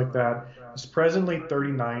 something like that. He's presently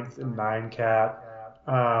 39th in 9 cat.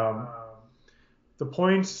 Um, the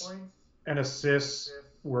points and assists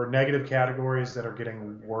were negative categories that are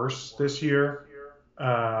getting worse this year.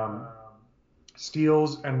 Um,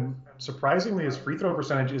 Steals, and surprisingly, his free throw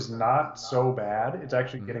percentage is not so bad. It's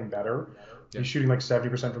actually Hmm. getting better. Yeah. He's shooting like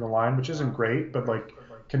 70% from the line, which isn't great, but like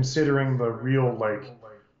considering the real like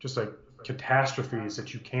just like catastrophes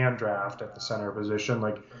that you can draft at the center position,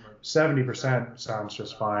 like 70% sounds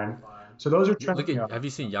just fine. So those are Look trending at, up. have you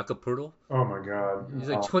seen Jakob Poeltl? Oh my God, He's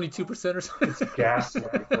like no, 22% or it's something. ghastly.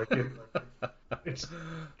 Like it's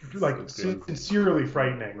like So crazy. sincerely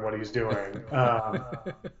frightening what he's doing.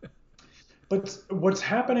 But what's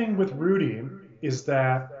happening with Rudy is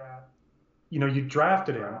that you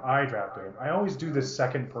drafted him. I drafted him. I always do this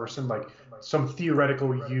second person, like some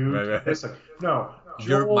theoretical you Right, did right. this. Like, no,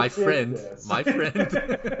 You're Joel my did friend. this. My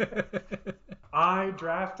friend. I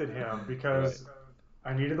drafted him Right. because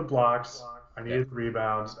I needed the blocks, I Yeah. needed the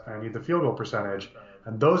rebounds, and I need the field goal percentage.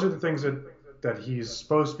 And those are the things that he's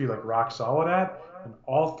supposed to be like rock solid at. And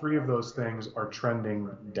all three of those things are trending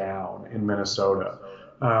down in Minnesota.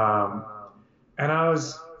 Um, and I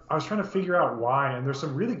was trying to figure out why, and there's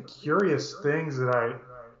some really curious things that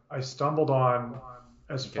I stumbled on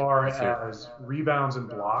as Okay. far Let's hear it. as rebounds and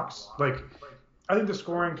blocks. Like I think the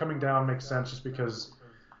scoring coming down makes sense just because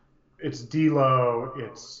it's D'Lo,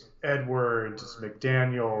 it's Edwards, it's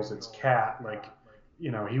McDaniels, it's Cat. Like he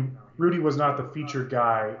Rudy was not the featured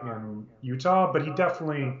guy in Utah, but he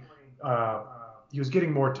definitely uh, he was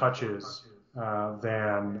getting more touches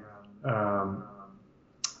than um,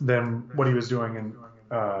 than what he was doing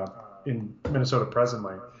in Minnesota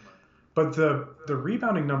presently. But the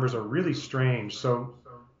rebounding numbers are really strange. So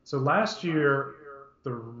last year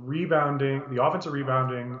the offensive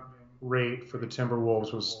rebounding rate for the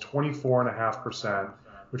Timberwolves was 24.5%,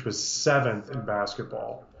 which was seventh in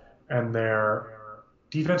basketball, and their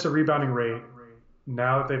defensive rebounding rate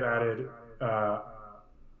now that they've added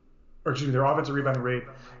or excuse me, their offensive rebounding rate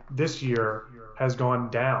this year has gone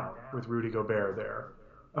down with Rudy Gobert there.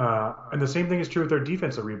 And the same thing is true with their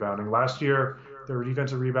defensive rebounding. Last year, their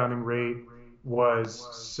defensive rebounding rate was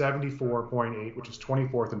 74.8, which is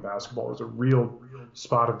 24th in basketball. It was a real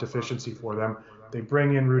spot of deficiency for them. They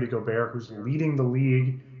bring in Rudy Gobert, who's leading the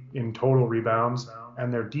league in total rebounds,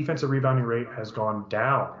 and their defensive rebounding rate has gone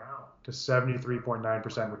down to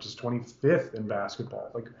 73.9%, which is 25th in basketball.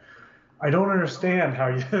 Like, I don't understand how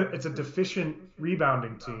it's a deficient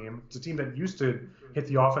rebounding team. It's a team that used to hit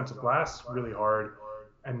the offensive glass really hard,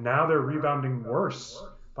 and now they're rebounding worse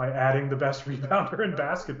by adding the best rebounder in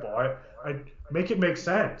basketball. I make it make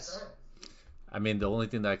sense. I mean, the only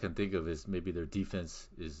thing that I can think of is maybe their defense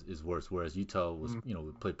is worse, whereas Utah was,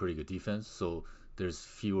 Mm. played pretty good defense, so there's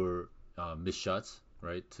fewer missed shots,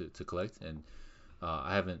 right, to collect. And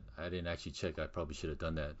I didn't actually check. I probably should have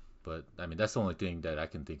done that, but I mean, that's the only thing that I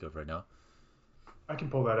can think of right now. I can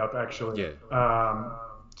pull that up actually. Yeah.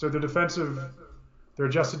 So their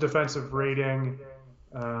adjusted defensive rating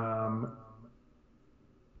um,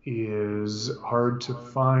 is hard to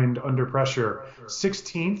find under pressure.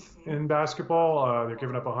 16th in basketball. They're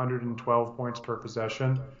giving up 112 points per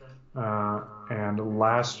possession. And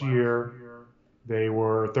last year they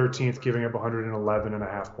were 13th, giving up 111 and a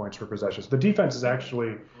half points per possession. So the defense is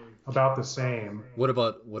actually about the same. What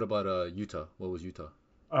about Utah? What was Utah?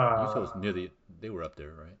 Utah Uh, was near the. They were up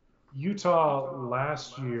there, right? Utah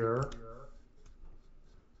last year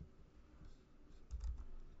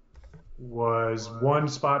was one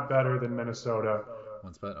spot better than Minnesota,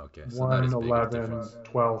 One spot. Okay, so not as big of a 111, difference.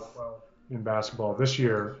 12th in basketball this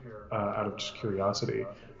year. Out of just curiosity,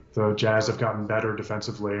 the Jazz have gotten better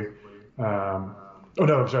defensively. Oh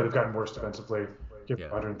no, I'm sorry, they've gotten worse defensively. Give Yeah.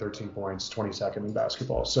 113 points, 22nd in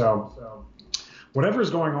basketball. So whatever is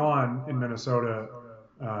going on in Minnesota,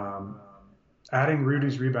 um, adding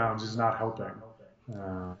Rudy's rebounds is not helping.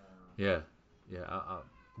 Uh, Yeah. Yeah.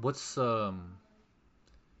 What's do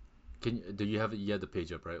you have the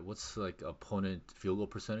page up, right? What's like opponent field goal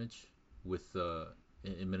percentage with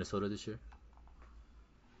in Minnesota this year?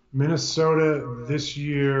 Minnesota this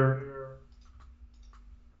year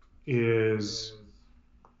is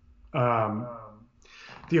um,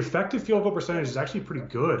 the effective field goal percentage is actually pretty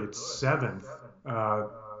good. It's seventh. Uh,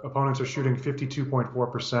 Opponents are shooting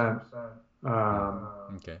 52.4%. Hmm. Um,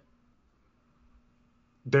 Okay.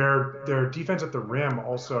 their defense at the rim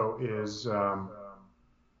also is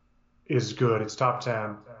good. It's top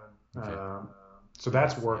 10. Okay. Um, so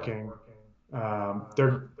that's Yeah. working.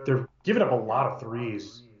 They're giving up a lot of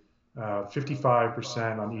threes,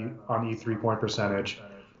 55% on E 3-point percentage,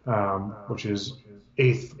 which is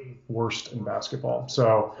eighth worst in basketball.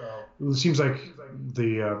 So it seems like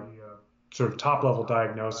the sort of top level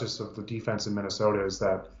diagnosis of the defense in Minnesota is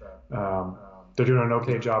that um, they're doing an They're,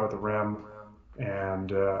 okay job at the rim, and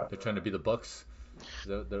they're trying to be the Bucks.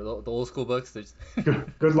 They're the old school Bucks. They just...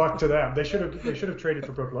 good luck to them. They should have traded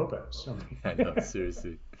for Brook Lopez. I know,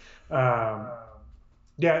 seriously. um,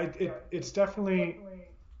 yeah, it's definitely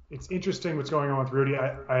it's interesting what's going on with Rudy.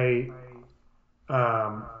 I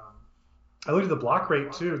looked at the block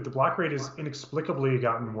rate too. The block rate has inexplicably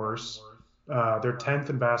gotten worse. They're 10th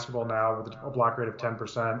in basketball now with a block rate of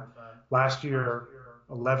 10%. Last year,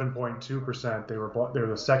 11.2%. They were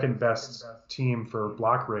the second best team for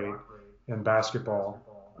block rate in basketball.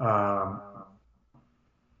 Um,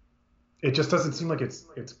 it just doesn't seem like it's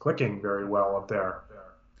clicking very well up there.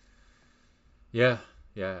 Yeah,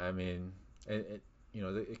 yeah. I mean, it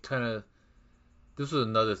kind of. This was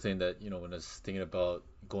another thing that when I was thinking about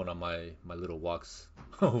going on my little walks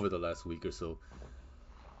over the last week or so.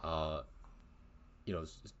 Uh,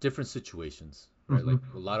 different situations, right? Like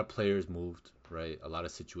Mm-hmm. a lot of players moved, right? A lot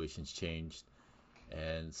of situations changed,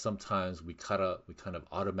 and sometimes we kind of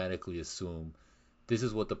automatically assume this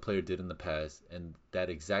is what the player did in the past, and that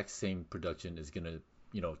exact same production is gonna,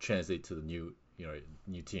 translate to the new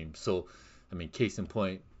team. So, I mean, case in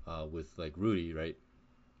point, with like Rudy, right?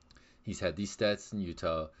 He's had these stats in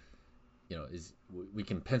Utah. Is we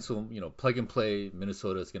can pencil, plug and play.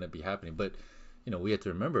 Minnesota is gonna be happening, but we have to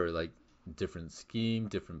remember like different scheme,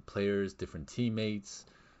 different players, different teammates,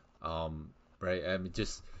 right? I mean,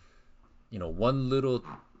 just one little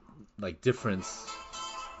like difference.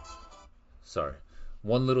 Sorry,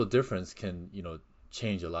 one little difference can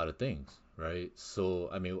change a lot of things, right? So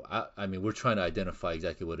I mean, we're trying to identify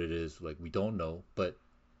exactly what it is. Like we don't know, but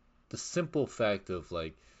the simple fact of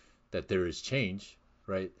like that there is change,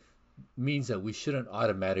 right, means that we shouldn't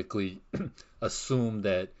automatically assume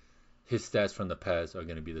that his stats from the past are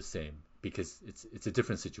going to be the same because it's a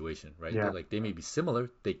different situation, right? Yeah. Like they may be similar,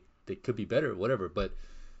 they could be better, whatever. But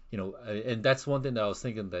and that's one thing that I was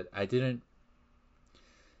thinking that I didn't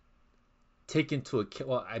take into account.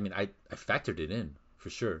 Well, I mean, I factored it in for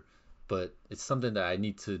sure, but it's something that I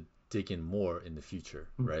need to dig in more in the future,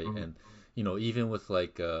 right? Mm-hmm. And even with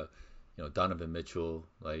like Donovan Mitchell,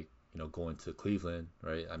 like going to Cleveland,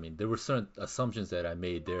 right? I mean, there were certain assumptions that I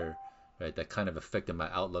made there, right, that kind of affected my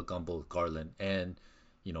outlook on both Garland and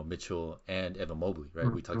Mitchell and Evan Mobley,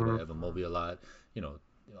 right? We talked Mm-hmm. about Evan Mobley a lot, you know,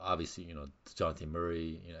 obviously Jonathan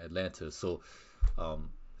Murray, Atlanta. So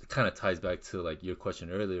it kind of ties back to like your question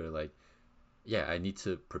earlier, like yeah, I need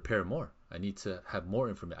to prepare more. I need to have more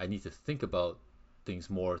information. I need to think about things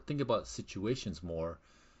more, think about situations more,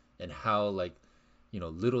 and how like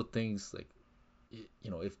little things like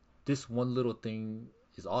if this one little thing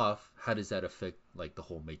is off, how does that affect like the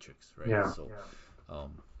whole matrix, right? Yeah. So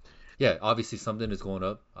um, yeah, obviously something is going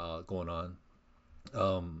on.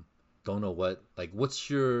 Um, don't know what. Like, what's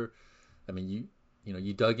your? I mean,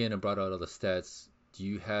 you dug in and brought out all the stats. Do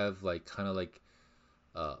you have like kind of like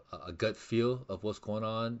a gut feel of what's going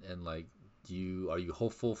on, and like, are you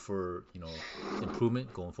hopeful for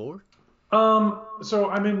improvement going forward? So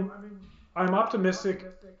I'm optimistic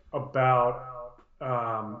about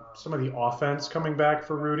some of the offense coming back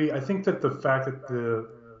for Rudy. I think that the fact that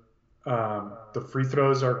the free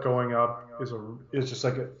throws are going up is just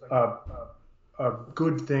like a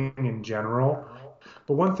good thing in general.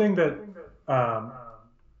 But one thing um,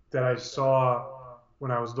 that I saw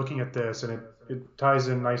when I was looking at this, and it ties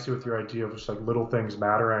in nicely with your idea of just like little things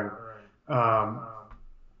mattering. Um,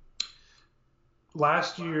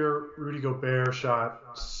 last year, Rudy Gobert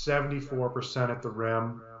shot 74% at the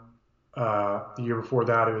rim. The year before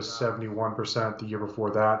that, it was 71%. The year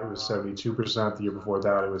before that, it was 72%. The year before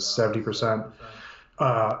that, it was 70%.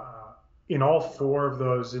 Uh, in all four of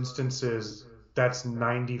those instances, that's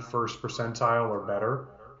 91st percentile or better.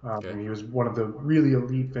 Okay. He was one of the really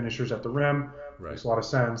elite finishers at the rim. Right. Makes a lot of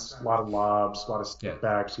sense. A lot of lobs, a lot of Yeah. step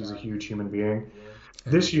backs. He's a huge human being.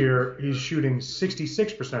 This year, he's shooting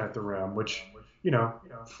 66% at the rim, which,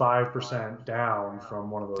 5% down from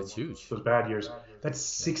one of That's those huge. those bad years. That's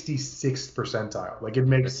Yeah. 66th percentile. Like it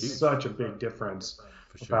makes That's huge. such a big difference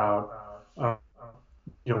For sure. about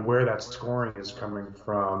where that scoring is coming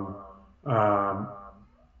from. Um,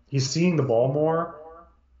 he's seeing the ball more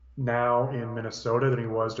now in Minnesota than he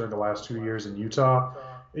was during the last 2 years in Utah.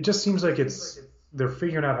 It just seems like they're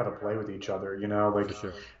figuring out how to play with each other, For like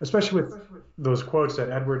sure. especially with those quotes that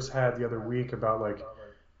Edwards had the other week about like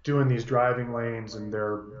doing these driving lanes and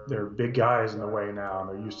they're big guys in the way now and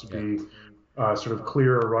there used to Yeah. be sort of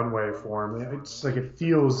clearer runway for him. It's like it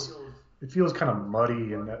feels kind of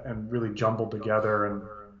muddy and really jumbled together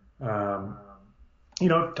um,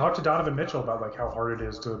 talk to Donovan Mitchell about like how hard it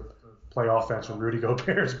is to play offense with Rudy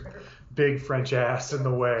Gobert's big French ass in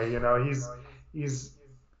the way. He's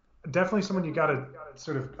definitely someone you got to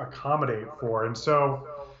sort of accommodate for. And so,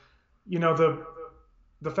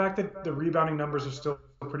 the fact that the rebounding numbers are still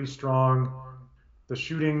pretty strong, the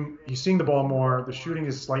shooting, he's seeing the ball more. The shooting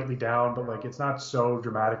is slightly down, but like it's not so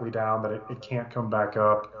dramatically down that it can't come back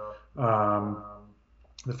up. Um,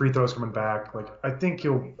 the free throws coming back. Like I think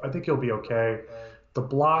he'll be okay. The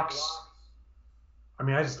blocks, I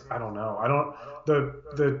mean, I don't know. I don't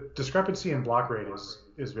the discrepancy in block rate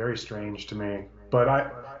is very strange to me. But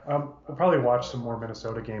I'll probably watch some more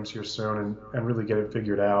Minnesota games here soon and really get it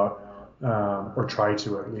figured out, or try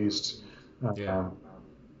to at least. Yeah. Um,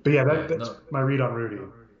 but yeah, Yeah. that's No. my read on Rudy.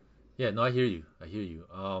 Yeah. No. I hear you. I hear you.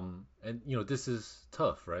 And this is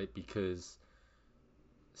tough, right? Because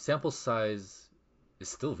sample size is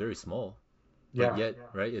still very small, but Yeah, yet,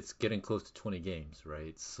 right, it's getting close to 20 games,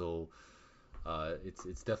 right? So,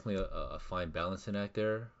 it's definitely a fine balancing act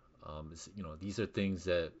there. These are things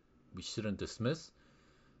that we shouldn't dismiss.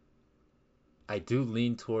 I do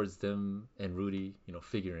lean towards them and Rudy,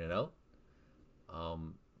 figuring it out.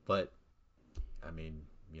 But I mean,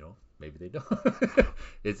 maybe they don't.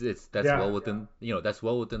 It's that's yeah. well within that's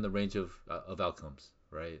well within the range of outcomes,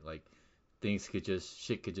 right? Like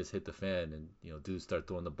shit could just hit the fan and dudes start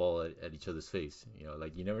throwing the ball at each other's face.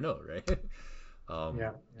 Like you never know, right?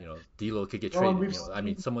 Yeah. D'Lo could get Well, and traded. we've I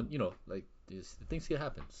mean, seen someone like things could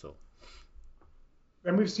happen. So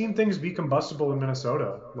and we've seen things be combustible in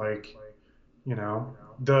Minnesota. Like,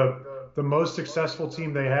 the most successful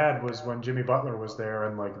team they had was when Jimmy Butler was there,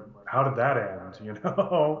 and like, how did that end?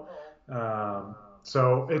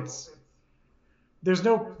 So there's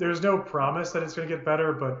no promise that it's going to get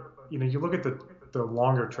better, but you look at the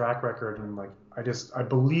longer track record, and like I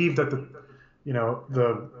believe that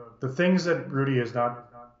the things that Rudy is not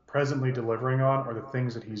presently delivering on are the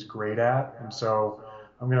things that he's great at, and so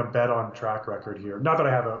I'm going to bet on track record here. Not that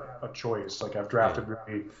I have a choice. Like I've yeah, drafted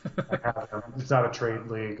Rudy, I have him. It's not a trade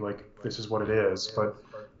league. Like this is what it is. But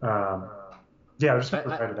yeah, I'm just going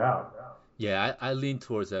to I write it out. yeah, I lean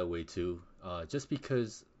towards that way too. Just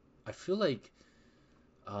because I feel like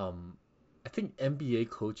um, I think NBA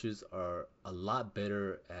coaches are a lot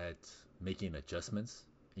better at making adjustments,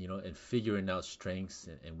 and figuring out strengths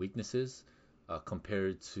and weaknesses,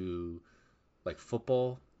 compared to like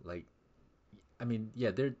football. Like, I mean, yeah,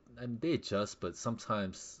 they adjust, but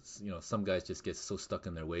sometimes, some guys just get so stuck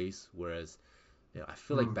in their ways. Whereas, I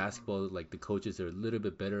feel like Hmm. basketball, like the coaches are a little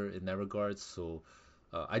bit better in that regard. So,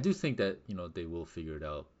 I do think that, they will figure it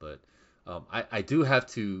out. But I do have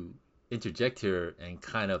to interject here and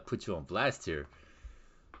kind of put you on blast here.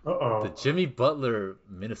 The Uh-oh. Jimmy Butler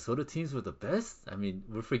Minnesota teams were the best. I mean,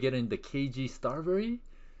 we're forgetting the KG Starbury.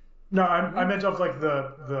 No, I I mean, meant of like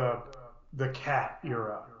the cat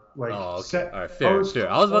era, like oh, okay, all set right, fair, fair.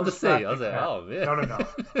 I was about to post say, I was drafting like, cat. oh man. No,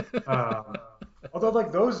 no, no. Although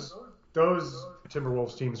like those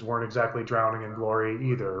Timberwolves teams weren't exactly drowning in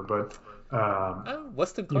glory either, but um,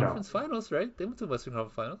 Western you know, Conference Finals, right? They went to Western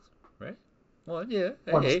Conference Finals, right? Well, yeah.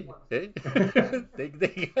 once Hey, hey,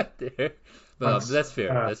 they got there. But once. that's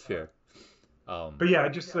fair. That's fair. Um, But yeah,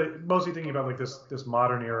 just like, mostly thinking about like this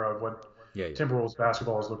modern era of what yeah, yeah, Timberwolves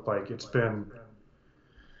basketball has looked like. It's been,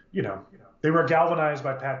 you know, they were galvanized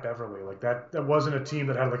by Pat Beverly. Like that wasn't a team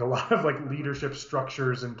that had like a lot of like leadership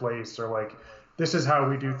structures in place or like this is how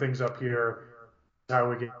we do things up here, how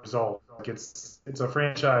we get results. Like it's a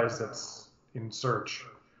franchise that's in search.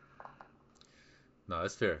 no,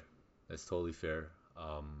 that's fair. That's totally fair.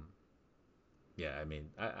 Yeah, I mean,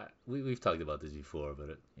 we've talked about this before,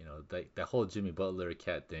 but that whole Jimmy Butler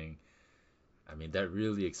Cat thing. I mean, that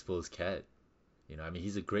really exposed Cat. I mean,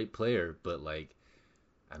 he's a great player, but like,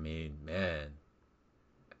 I mean, man,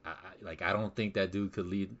 I don't think that dude could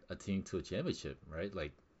lead a team to a championship, right?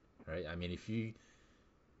 Like, right? I mean, if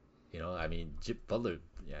I mean, Chip Butler,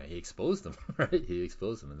 yeah, he exposed him, right? He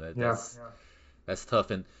exposed him, and Yeah. that's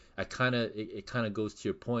tough. And it kind of goes to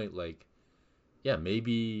your point, like, yeah,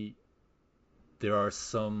 maybe there are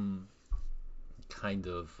some kind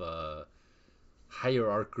of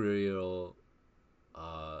hierarchical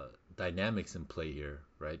dynamics in play here,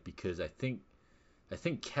 right? Because I think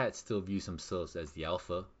Cat still views himself as the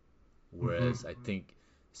alpha, whereas I think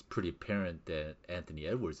it's pretty apparent that Anthony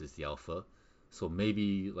Edwards is the alpha. So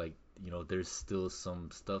maybe like there's still some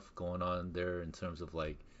stuff going on there in terms of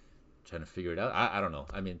like trying to figure it out. I don't know.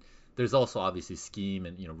 I mean, there's also obviously scheme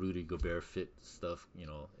and Rudy Gobert fit stuff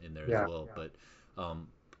in there as Yeah. well. Um,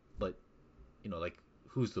 but like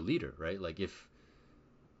who's the leader, right? Like if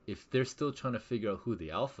they're still trying to figure out who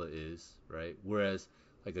the alpha is, right? Whereas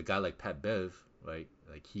like a guy like Pat Bev, right?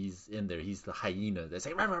 Like he's in there, he's the hyena that's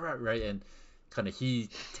like right, and kind of he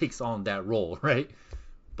takes on that role, right?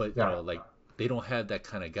 But Yeah. like they don't have that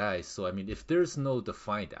kind of guy. So I mean, if there's no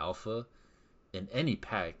defined alpha in any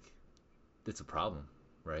pack, that's a problem,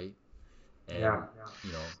 right? And Yeah.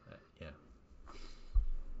 you know, yeah,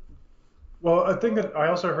 Well, a thing that I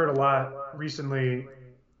also heard a lot recently,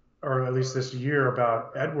 or at least this year,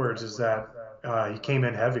 about Edwards is that he came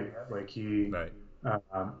in heavy. Like right,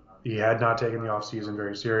 um, he had not taken the offseason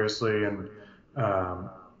very seriously, and um,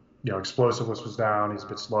 explosiveness was down. He's a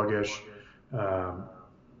bit sluggish, um,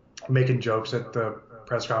 making jokes at the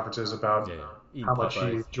press conferences yeah, about yeah. Eating how much he Popeyes,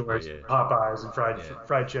 right? enjoys Yeah, Popeyes and yeah,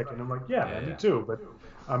 fried chicken. I'm like, yeah, yeah, man, me yeah, too. But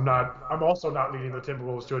I'm yeah. not. I'm also not leading the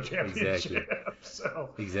Timberwolves to a Exactly, championship. So.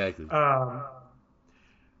 exactly. Um,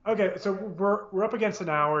 Okay, so we're up against an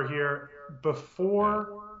hour here. All right.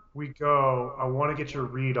 Before we go, I want to get your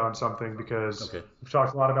read on something because Okay. we've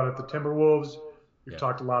talked a lot about it, the Timberwolves. We've Yeah.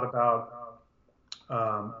 talked a lot about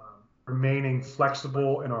um, remaining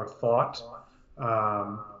flexible in our thought.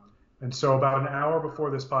 Um, and so, about an hour before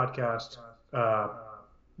this podcast uh,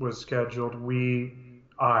 was scheduled,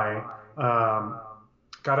 I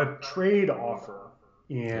got a trade offer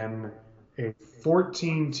Okay. in a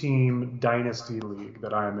 14-team dynasty league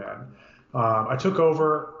that I'm in. I took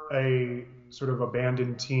over a sort of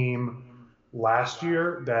abandoned team last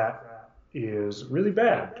year that is really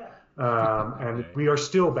bad. All And right. we are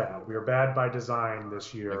still bad. We are bad by design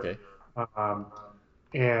this year. Okay. Um,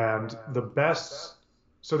 and the best,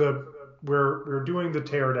 so we're doing the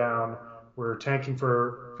tear down. We're tanking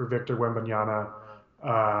for Victor Wembanyama.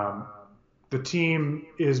 Um, the team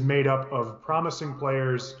is made up of promising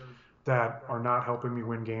players that are not helping me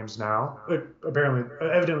win games now.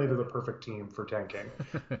 Evidently, they're the perfect team for tanking.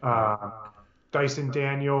 All right. Uh, Dyson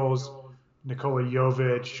Daniels, Nikola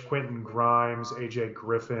Jovic, Quentin Grimes, AJ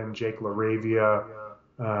Griffin, Jake LaRavia,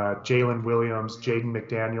 Jalen Williams, Jaden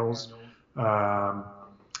McDaniels. Um,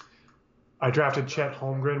 I drafted Chet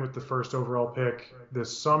Holmgren with the first overall pick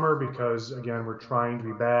this summer because, again, we're trying to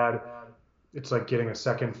be bad. It's like getting a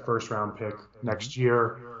second first round pick Mm-hmm. next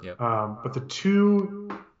year. Yep. But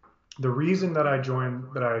the reason that I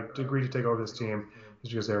agreed to take over this team is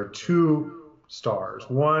because there are two stars.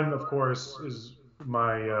 One, of course, is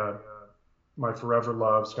my forever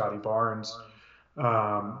love, Scotty Barnes,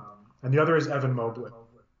 um, and the other is Evan Mobley.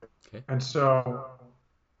 Okay. And so,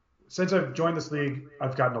 since I've joined this league,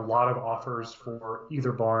 I've gotten a lot of offers for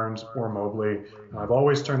either Barnes or Mobley. And Mm-hmm. I've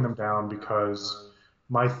always turned them down because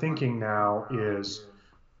my thinking now is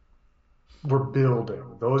we're building.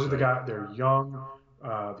 Those are the Right. guys, they're young.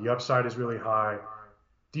 The upside is really high.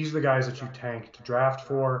 These are the guys that you tank to draft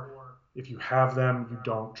for. If you have them, you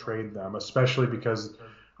don't trade them, especially because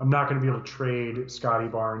I'm not going to be able to trade Scotty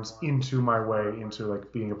Barnes into my way into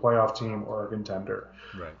like being a playoff team or a contender.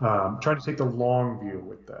 Right. Trying to take the long view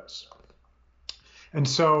with this. And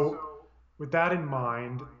so, with that in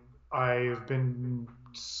mind, I've been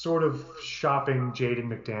sort of shopping Jaden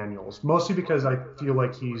McDaniels, mostly because I feel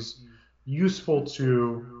like he's useful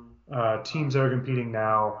to teams that are competing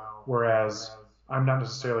now, whereas I'm not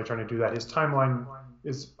necessarily trying to do that. His timeline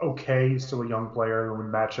is okay. He's still a young player who would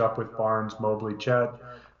match up with Barnes, Mobley, Chet,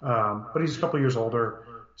 but he's a couple years older.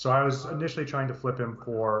 So I was initially trying to flip him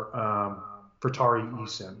for Tari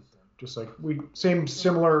Eason, just like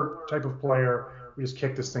similar type of player. We just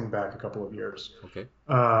kicked this thing back a couple of years. Okay.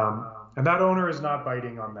 And that owner is not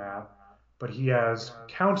biting on that, but he has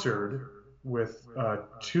countered with a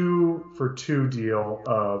 2-for-2 deal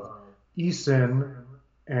of Eason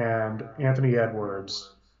and Anthony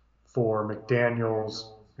Edwards for McDaniels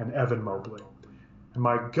and Evan Mobley. And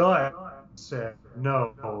my gut said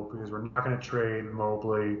no, because we're not going to trade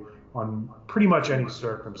Mobley on pretty much any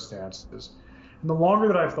circumstances. And the longer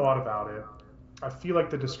that I've thought about it, I feel like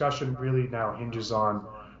the discussion really now hinges on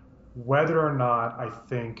whether or not I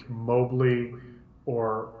think Mobley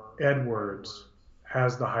or Edwards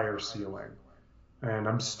has the higher ceiling. And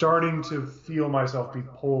I'm starting to feel myself be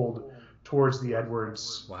pulled towards the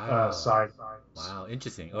Edwards Wow. side. Wow,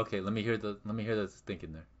 interesting. Okay, let me hear the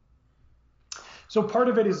thinking there. So part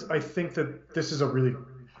of it is I think that this is a really,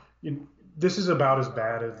 this is about as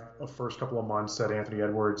bad as a first couple of months that Anthony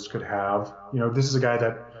Edwards could have. This is a guy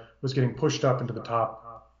that was getting pushed up into the top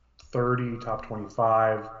 30, top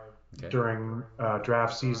 25 Okay. during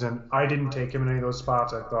draft season. I didn't take him in any of those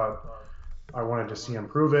spots. I thought I wanted to see him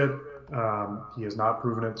prove it. He has not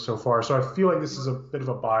proven it so far. So I feel like this is a bit of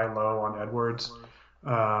a buy low on Edwards.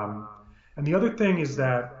 Um, and the other thing is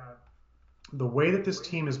that the way that this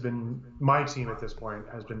team has been, my team at this point,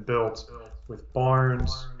 has been built with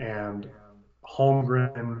Barnes and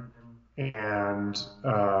Holmgren and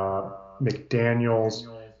McDaniels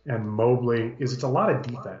and Mobley, is it's a lot of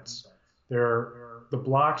defense. They're, the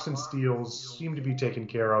blocks and steals seem to be taken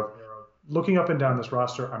care of. Looking up and down this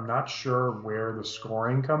roster, I'm not sure where the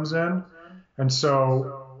scoring comes in. And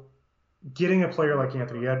so getting a player like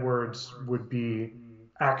Anthony Edwards would be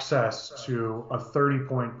access to a 30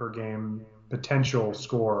 point per game potential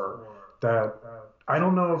scorer that I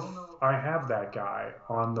don't know if I have that guy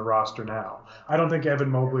on the roster now. I don't think Evan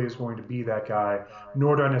Mobley is going to be that guy,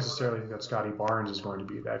 nor do I necessarily think that Scotty Barnes is going to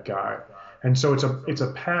be that guy. And so it's a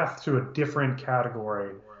path to a different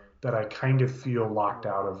category that I kind of feel locked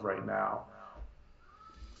out of right now.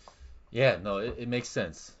 Yeah, no, it makes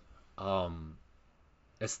sense. Um,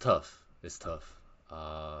 it's tough. It's tough.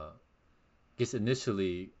 Guess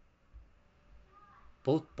initially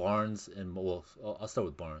both Barnes and well, I'll start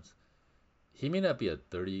with Barnes. He may not be a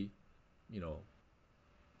 30, you know,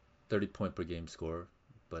 30 point per game scorer,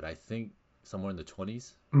 but I think somewhere in the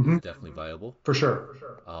 20s Mm-hmm. is definitely viable. For sure.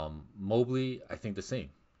 Mobley, I think the same.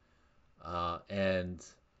 And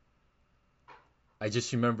I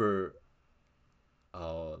just remember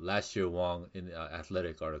last year Wong in the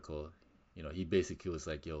Athletic article, he basically was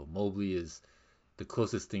like, "Yo, Mobley is the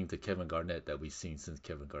closest thing to Kevin Garnett that we've seen since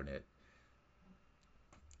Kevin Garnett."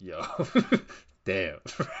 Yo, damn,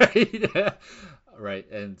 right, right,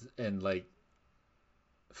 and like,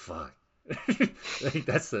 fuck, like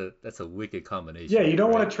that's a wicked Yeah, combination, you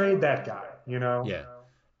don't want right? to trade that guy. Yeah,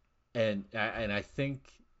 and I think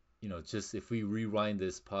just if we rewind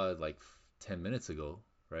this pod like 10 minutes ago,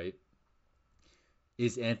 right?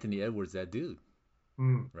 Is Anthony Edwards that dude,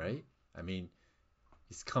 Mm. right? I mean,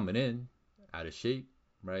 he's coming in out of shape,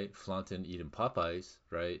 right? Flaunting, eating Popeyes,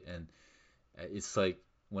 right? And it's like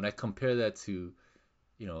when I compare that to,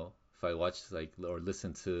 if I watch like or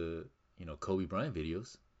listen to, Kobe Bryant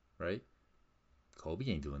videos, right? Kobe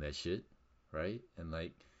ain't doing that shit, right? And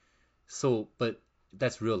like, so, but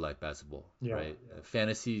that's real life basketball, Yeah. right?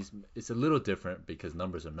 Fantasies, it's a little different because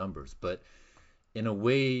numbers are numbers, but in a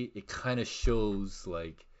way, it kind of shows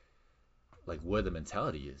like where the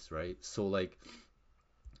mentality is, right? So like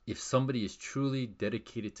if somebody is truly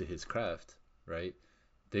dedicated to his craft, right?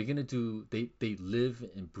 They're gonna do they live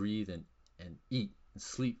and breathe and eat and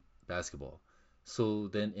sleep basketball. So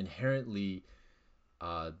then inherently,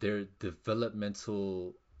 their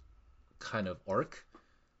developmental kind of arc,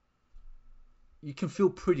 you can feel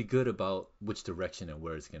pretty good about which direction and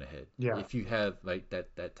where it's gonna head Yeah. if you have like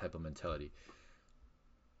that type of mentality.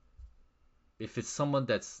 If it's someone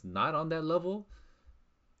that's not on that level,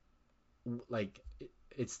 like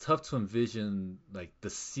it's tough to envision like the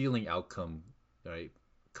ceiling outcome, right,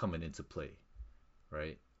 coming into play,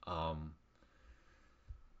 right? Um,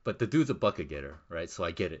 but the dude's a bucket getter, right? So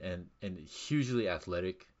I get it, and hugely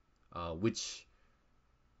athletic, which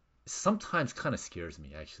sometimes kind of scares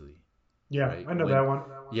me actually, Yeah, right? I know When that one.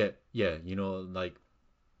 yeah, yeah, like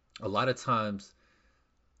a lot of times,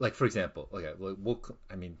 like for example, okay,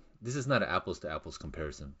 I mean, this is not an apples to apples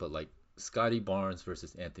comparison, but like Scotty Barnes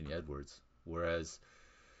versus Anthony Edwards, whereas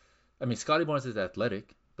I mean, Scotty Barnes is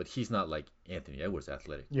athletic, but he's not like Anthony Edwards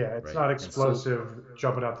athletic, Yeah, it's right? not And so, explosive,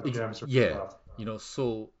 jumping out the gym sort of yeah, stuff.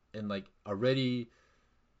 so and like already,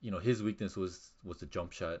 his weakness was the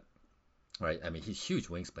jump shot, right? I mean, he's huge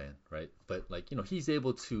wingspan, right? But like,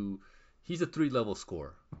 he's a three-level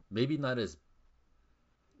scorer. Maybe not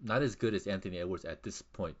as good as Anthony Edwards at this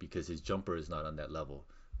point because his jumper is not on that level.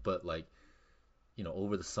 But like,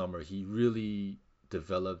 over the summer, he really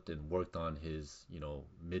developed and worked on his,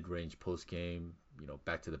 mid-range post game,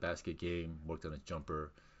 back to the basket game, worked on his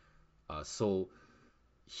jumper. So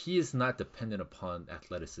he is not dependent upon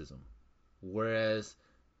athleticism, whereas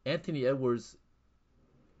Anthony Edwards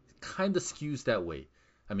kind of skews that way.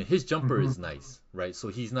 I mean, his jumper Mm-hmm. is nice, right? So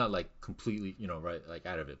he's not like completely, right, like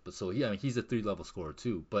out of it. But so I mean, he's a three-level scorer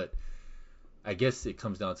too. But I guess it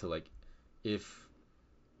comes down to like if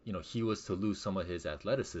he was to lose some of his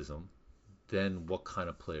athleticism, then what kind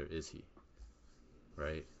of player is he,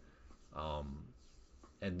 right? Um,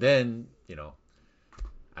 and then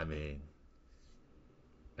I mean,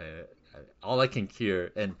 uh, all I can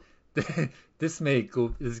hear, and this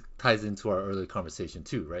ties into our earlier conversation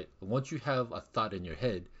too, right? Once you have a thought in your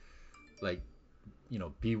head, like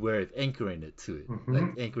beware of anchoring it to it, like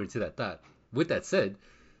Mm-hmm. anchoring to that thought. With that said,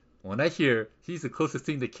 when I hear he's the closest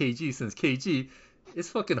thing to KG since KG, it's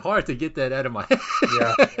fucking hard to get that out of my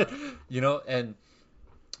Yeah. head. And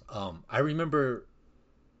I remember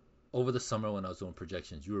over the summer when I was doing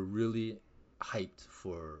projections, you were really hyped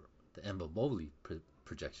for the Emma Mobley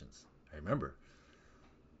projections. I remember,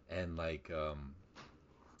 and like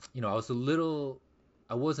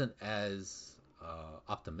I wasn't as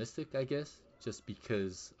optimistic, I guess, just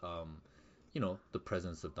because the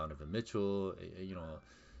presence of Donovan Mitchell,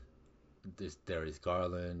 there's Darius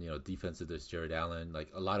Garland, defensive there's Jared Allen. Like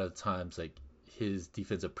a lot of times, like his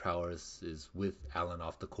defensive prowess is with Allen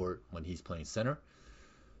off the court when he's playing center.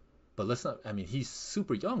 But let's not. I mean, he's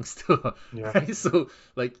super young still, Yeah. right? So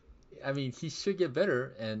like, I mean, he should get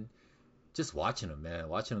better. And just watching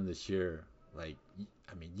him this year, like,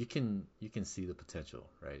 I mean, you can see the potential,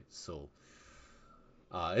 right? So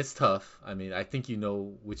it's tough. I mean, I think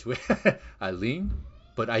which way I lean,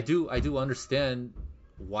 but I do understand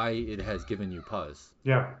why it has given you pause.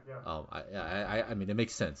 Yeah. I mean, it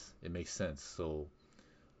makes sense. It makes sense. So,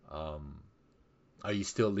 um, are you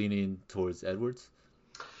still leaning towards Edwards?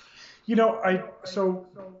 So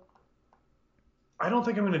I don't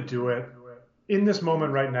think I'm going to do it in this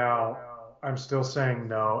moment right now. I'm still saying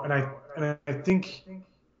no, and I think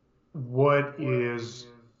what is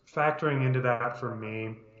factoring into that for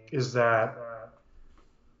me is that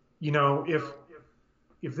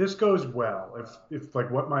if this goes well, if like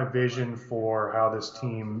what my vision for how this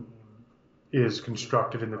team is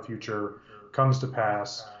constructed in the future comes to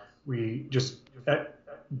pass, we just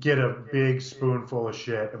get a big spoonful of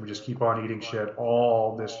shit and we just keep on eating shit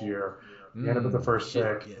all this year. We end up with the first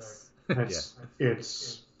Shit, pick. yes. Yeah,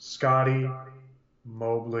 It's Scotty,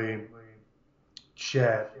 Mobley,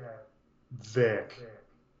 Chet, Vic,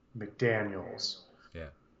 McDaniels. yeah.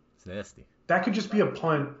 It's nasty. That could just be a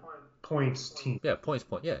points team. Yeah, point.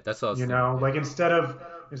 Yeah, that's what I was thinking. Yeah. Like instead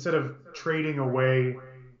of trading away,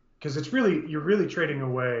 because you're really trading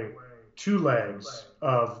away two legs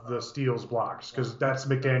of the Steel's blocks, because that's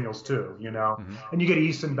McDaniels too, Mm-hmm. and you get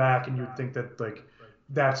Eason back, and you'd think that like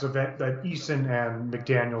that Eason and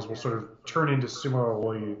McDaniels will sort of turn into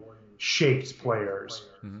similarly shaped players.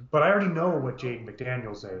 Mm-hmm. But I already know what Jaden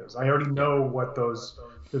McDaniels is. I already Yeah. know what those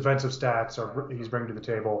defensive stats he's bringing to the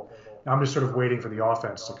table. I'm just sort of waiting for the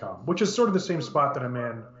offense to come, which is sort of the same spot that I'm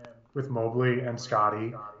in with Mobley and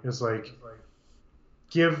Scotty. Is like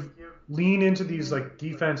lean into these like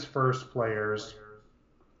defense first players,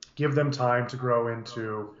 give them time to grow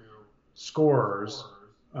into scorers,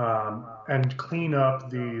 and clean up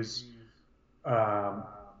these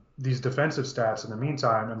defensive stats in the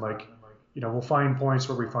meantime. And like, we'll find points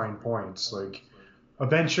where we find points. Like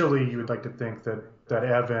eventually you would like to think that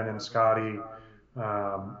Evan and Scotty,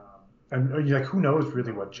 and like, who knows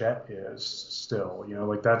really what Jet is still,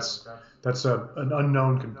 like that's an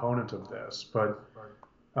unknown component of this. But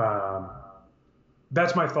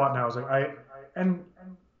that's my thought now, is like, and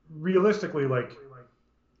realistically, like,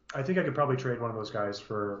 I think I could probably trade one of those guys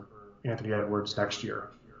for Anthony Edwards next year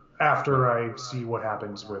after I see what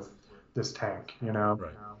happens with this tank, Right.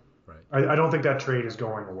 I don't think that trade is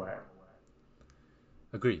going away.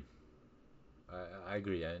 Agreed. I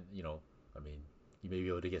agree, and I mean, you may be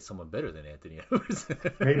able to get someone better than Anthony Edwards.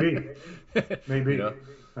 Maybe. You know,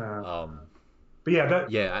 But yeah,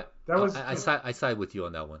 yeah, that was, I side with you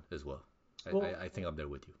on that one as well. Well, I think I'm there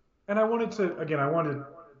with you. and I wanted,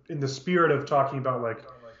 in the spirit of talking about like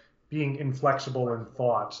being inflexible in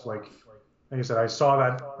thought, like I said, I saw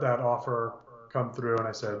that offer come through, and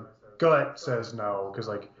I said, gut says no, because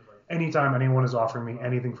like anytime anyone is offering me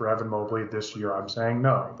anything for Evan Mobley this year, I'm saying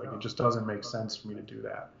no. Like, it just doesn't make sense for me to do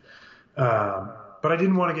that. But I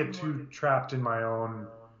didn't want to get too trapped in my own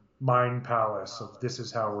mind palace of this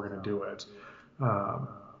is how we're going to do it.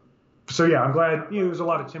 So yeah, I'm glad. There was a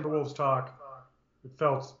lot of Timberwolves talk. It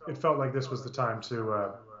felt like this was the time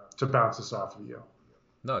to bounce this off of you.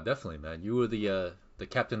 No, definitely, man. You were the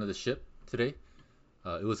captain of the ship today.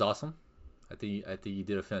 It was awesome. I think you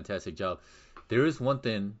did a fantastic job. There is one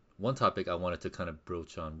topic I wanted to kind of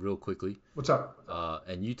broach on real quickly. What's up?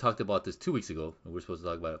 And you talked about this 2 weeks ago, and we're supposed to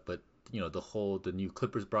talk about it. But the new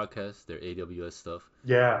Clippers broadcast, their AWS stuff.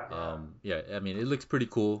 Yeah. Yeah, I mean, it looks pretty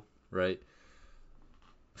cool, right?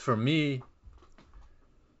 For me,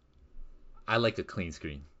 I like a clean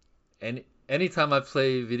screen. And anytime I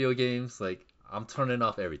play video games, like I'm turning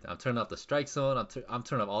off everything. I'm turning off the strike zone. I'm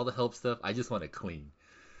turning off all the help stuff. I just want it clean.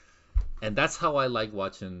 And that's how I like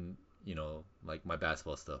watching, like my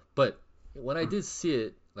basketball stuff. But when I did see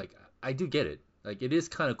it, like I do get it. Like it is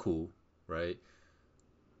kind of cool, right?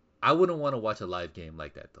 I wouldn't want to watch a live game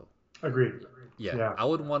like that though. Agreed. Yeah, Yeah. I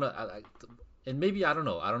would want to. And maybe I don't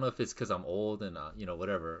know. I don't know if it's because I'm old and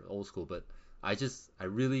whatever, old school. But I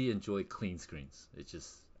really enjoy clean screens. It's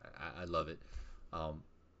just I love it. Um,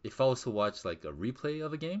 if I was to watch like a replay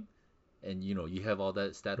of a game, and you have all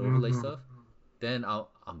that stat overlay Hmm. stuff, then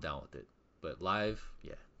I'm down with it. But live,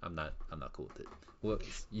 yeah, I'm not cool with it. What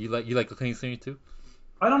you like a clean screen too?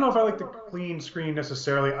 I don't know if I like the clean screen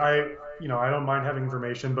necessarily. I don't mind having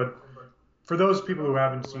information, but for those people who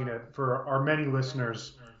haven't seen it, for our many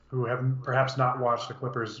listeners who have perhaps not watched the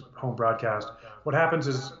Clippers home broadcast, what happens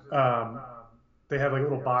is they have like a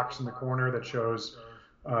little box in the corner that shows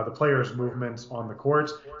the player's movements on the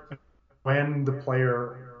court. When the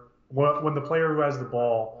player who has the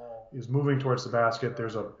ball is moving towards the basket,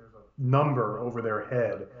 there's a number over their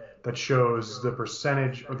head that shows the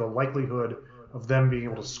percentage or the likelihood of them being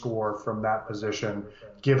able to score from that position,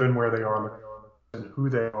 given where they are on the and who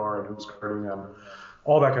they are and who's guarding them,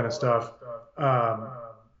 all that kind of stuff. Um,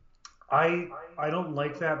 I don't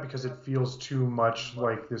like that because it feels too much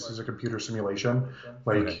like this is a computer simulation.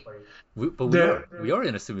 Right. Like But we the are we are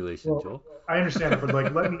in a simulation, well, Joel. I understand it, but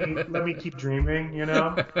like let me keep dreaming, you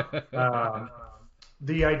know? Um,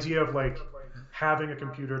 the idea of like having a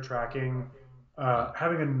computer tracking,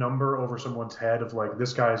 having a number over someone's head of like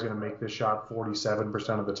this guy is going to make this shot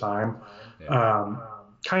 47% of the time, Yeah. um,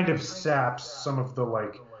 kind of saps some of the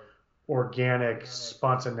like organic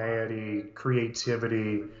spontaneity,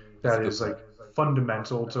 creativity That's a that good is point. like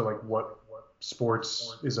fundamental to like what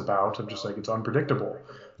sports is about. Of just like it's unpredictable,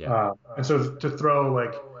 Yeah. and so to throw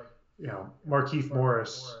like Markeith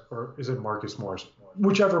Morris, or is it Marcus Morris?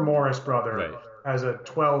 Whichever Morris brother Right. has a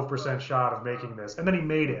 12% shot of making this, and then he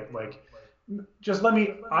made it. Like, just let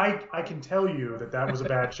me. I can tell you that that was a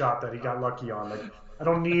bad shot that he got lucky on. Like, I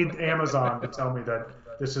don't need Amazon to tell me that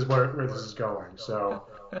this is where this is going. So,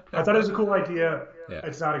 I thought it was a cool idea. Yeah.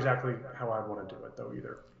 It's not exactly how I want to do it though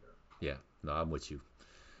either. Yeah. No, I'm with you.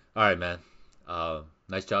 All right, man.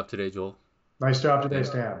 Nice job today, Joel. Nice job today, Thank,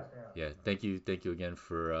 Stan. yeah. Thank you again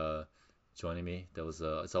for joining me. That was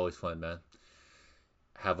it's always fun, man.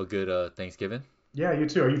 Have a good Thanksgiving. Yeah, you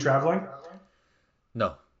too. Are you traveling?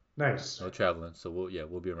 No, Nice. no traveling. So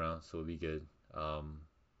we'll be around. So we'll be good.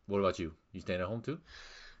 What about you? You staying at home too?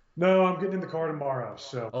 No, I'm getting in the car tomorrow.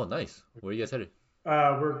 So Oh, nice. Where are you guys headed?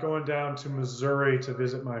 we're going down to Missouri to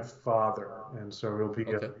visit my father, and so it'll be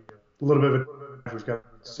a Okay. little bit of a. We've got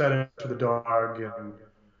setting for the dog, and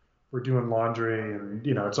we're doing laundry, and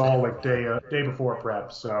it's all like day before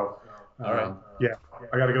prep. So All right. yeah,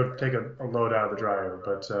 I got to go take a load out of the dryer.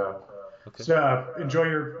 But Okay. so enjoy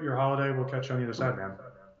your holiday. We'll catch you on the other side, man.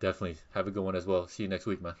 Definitely. Have a good one as well. See you next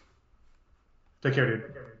week, man. Take care,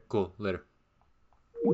 dude. Cool. Later.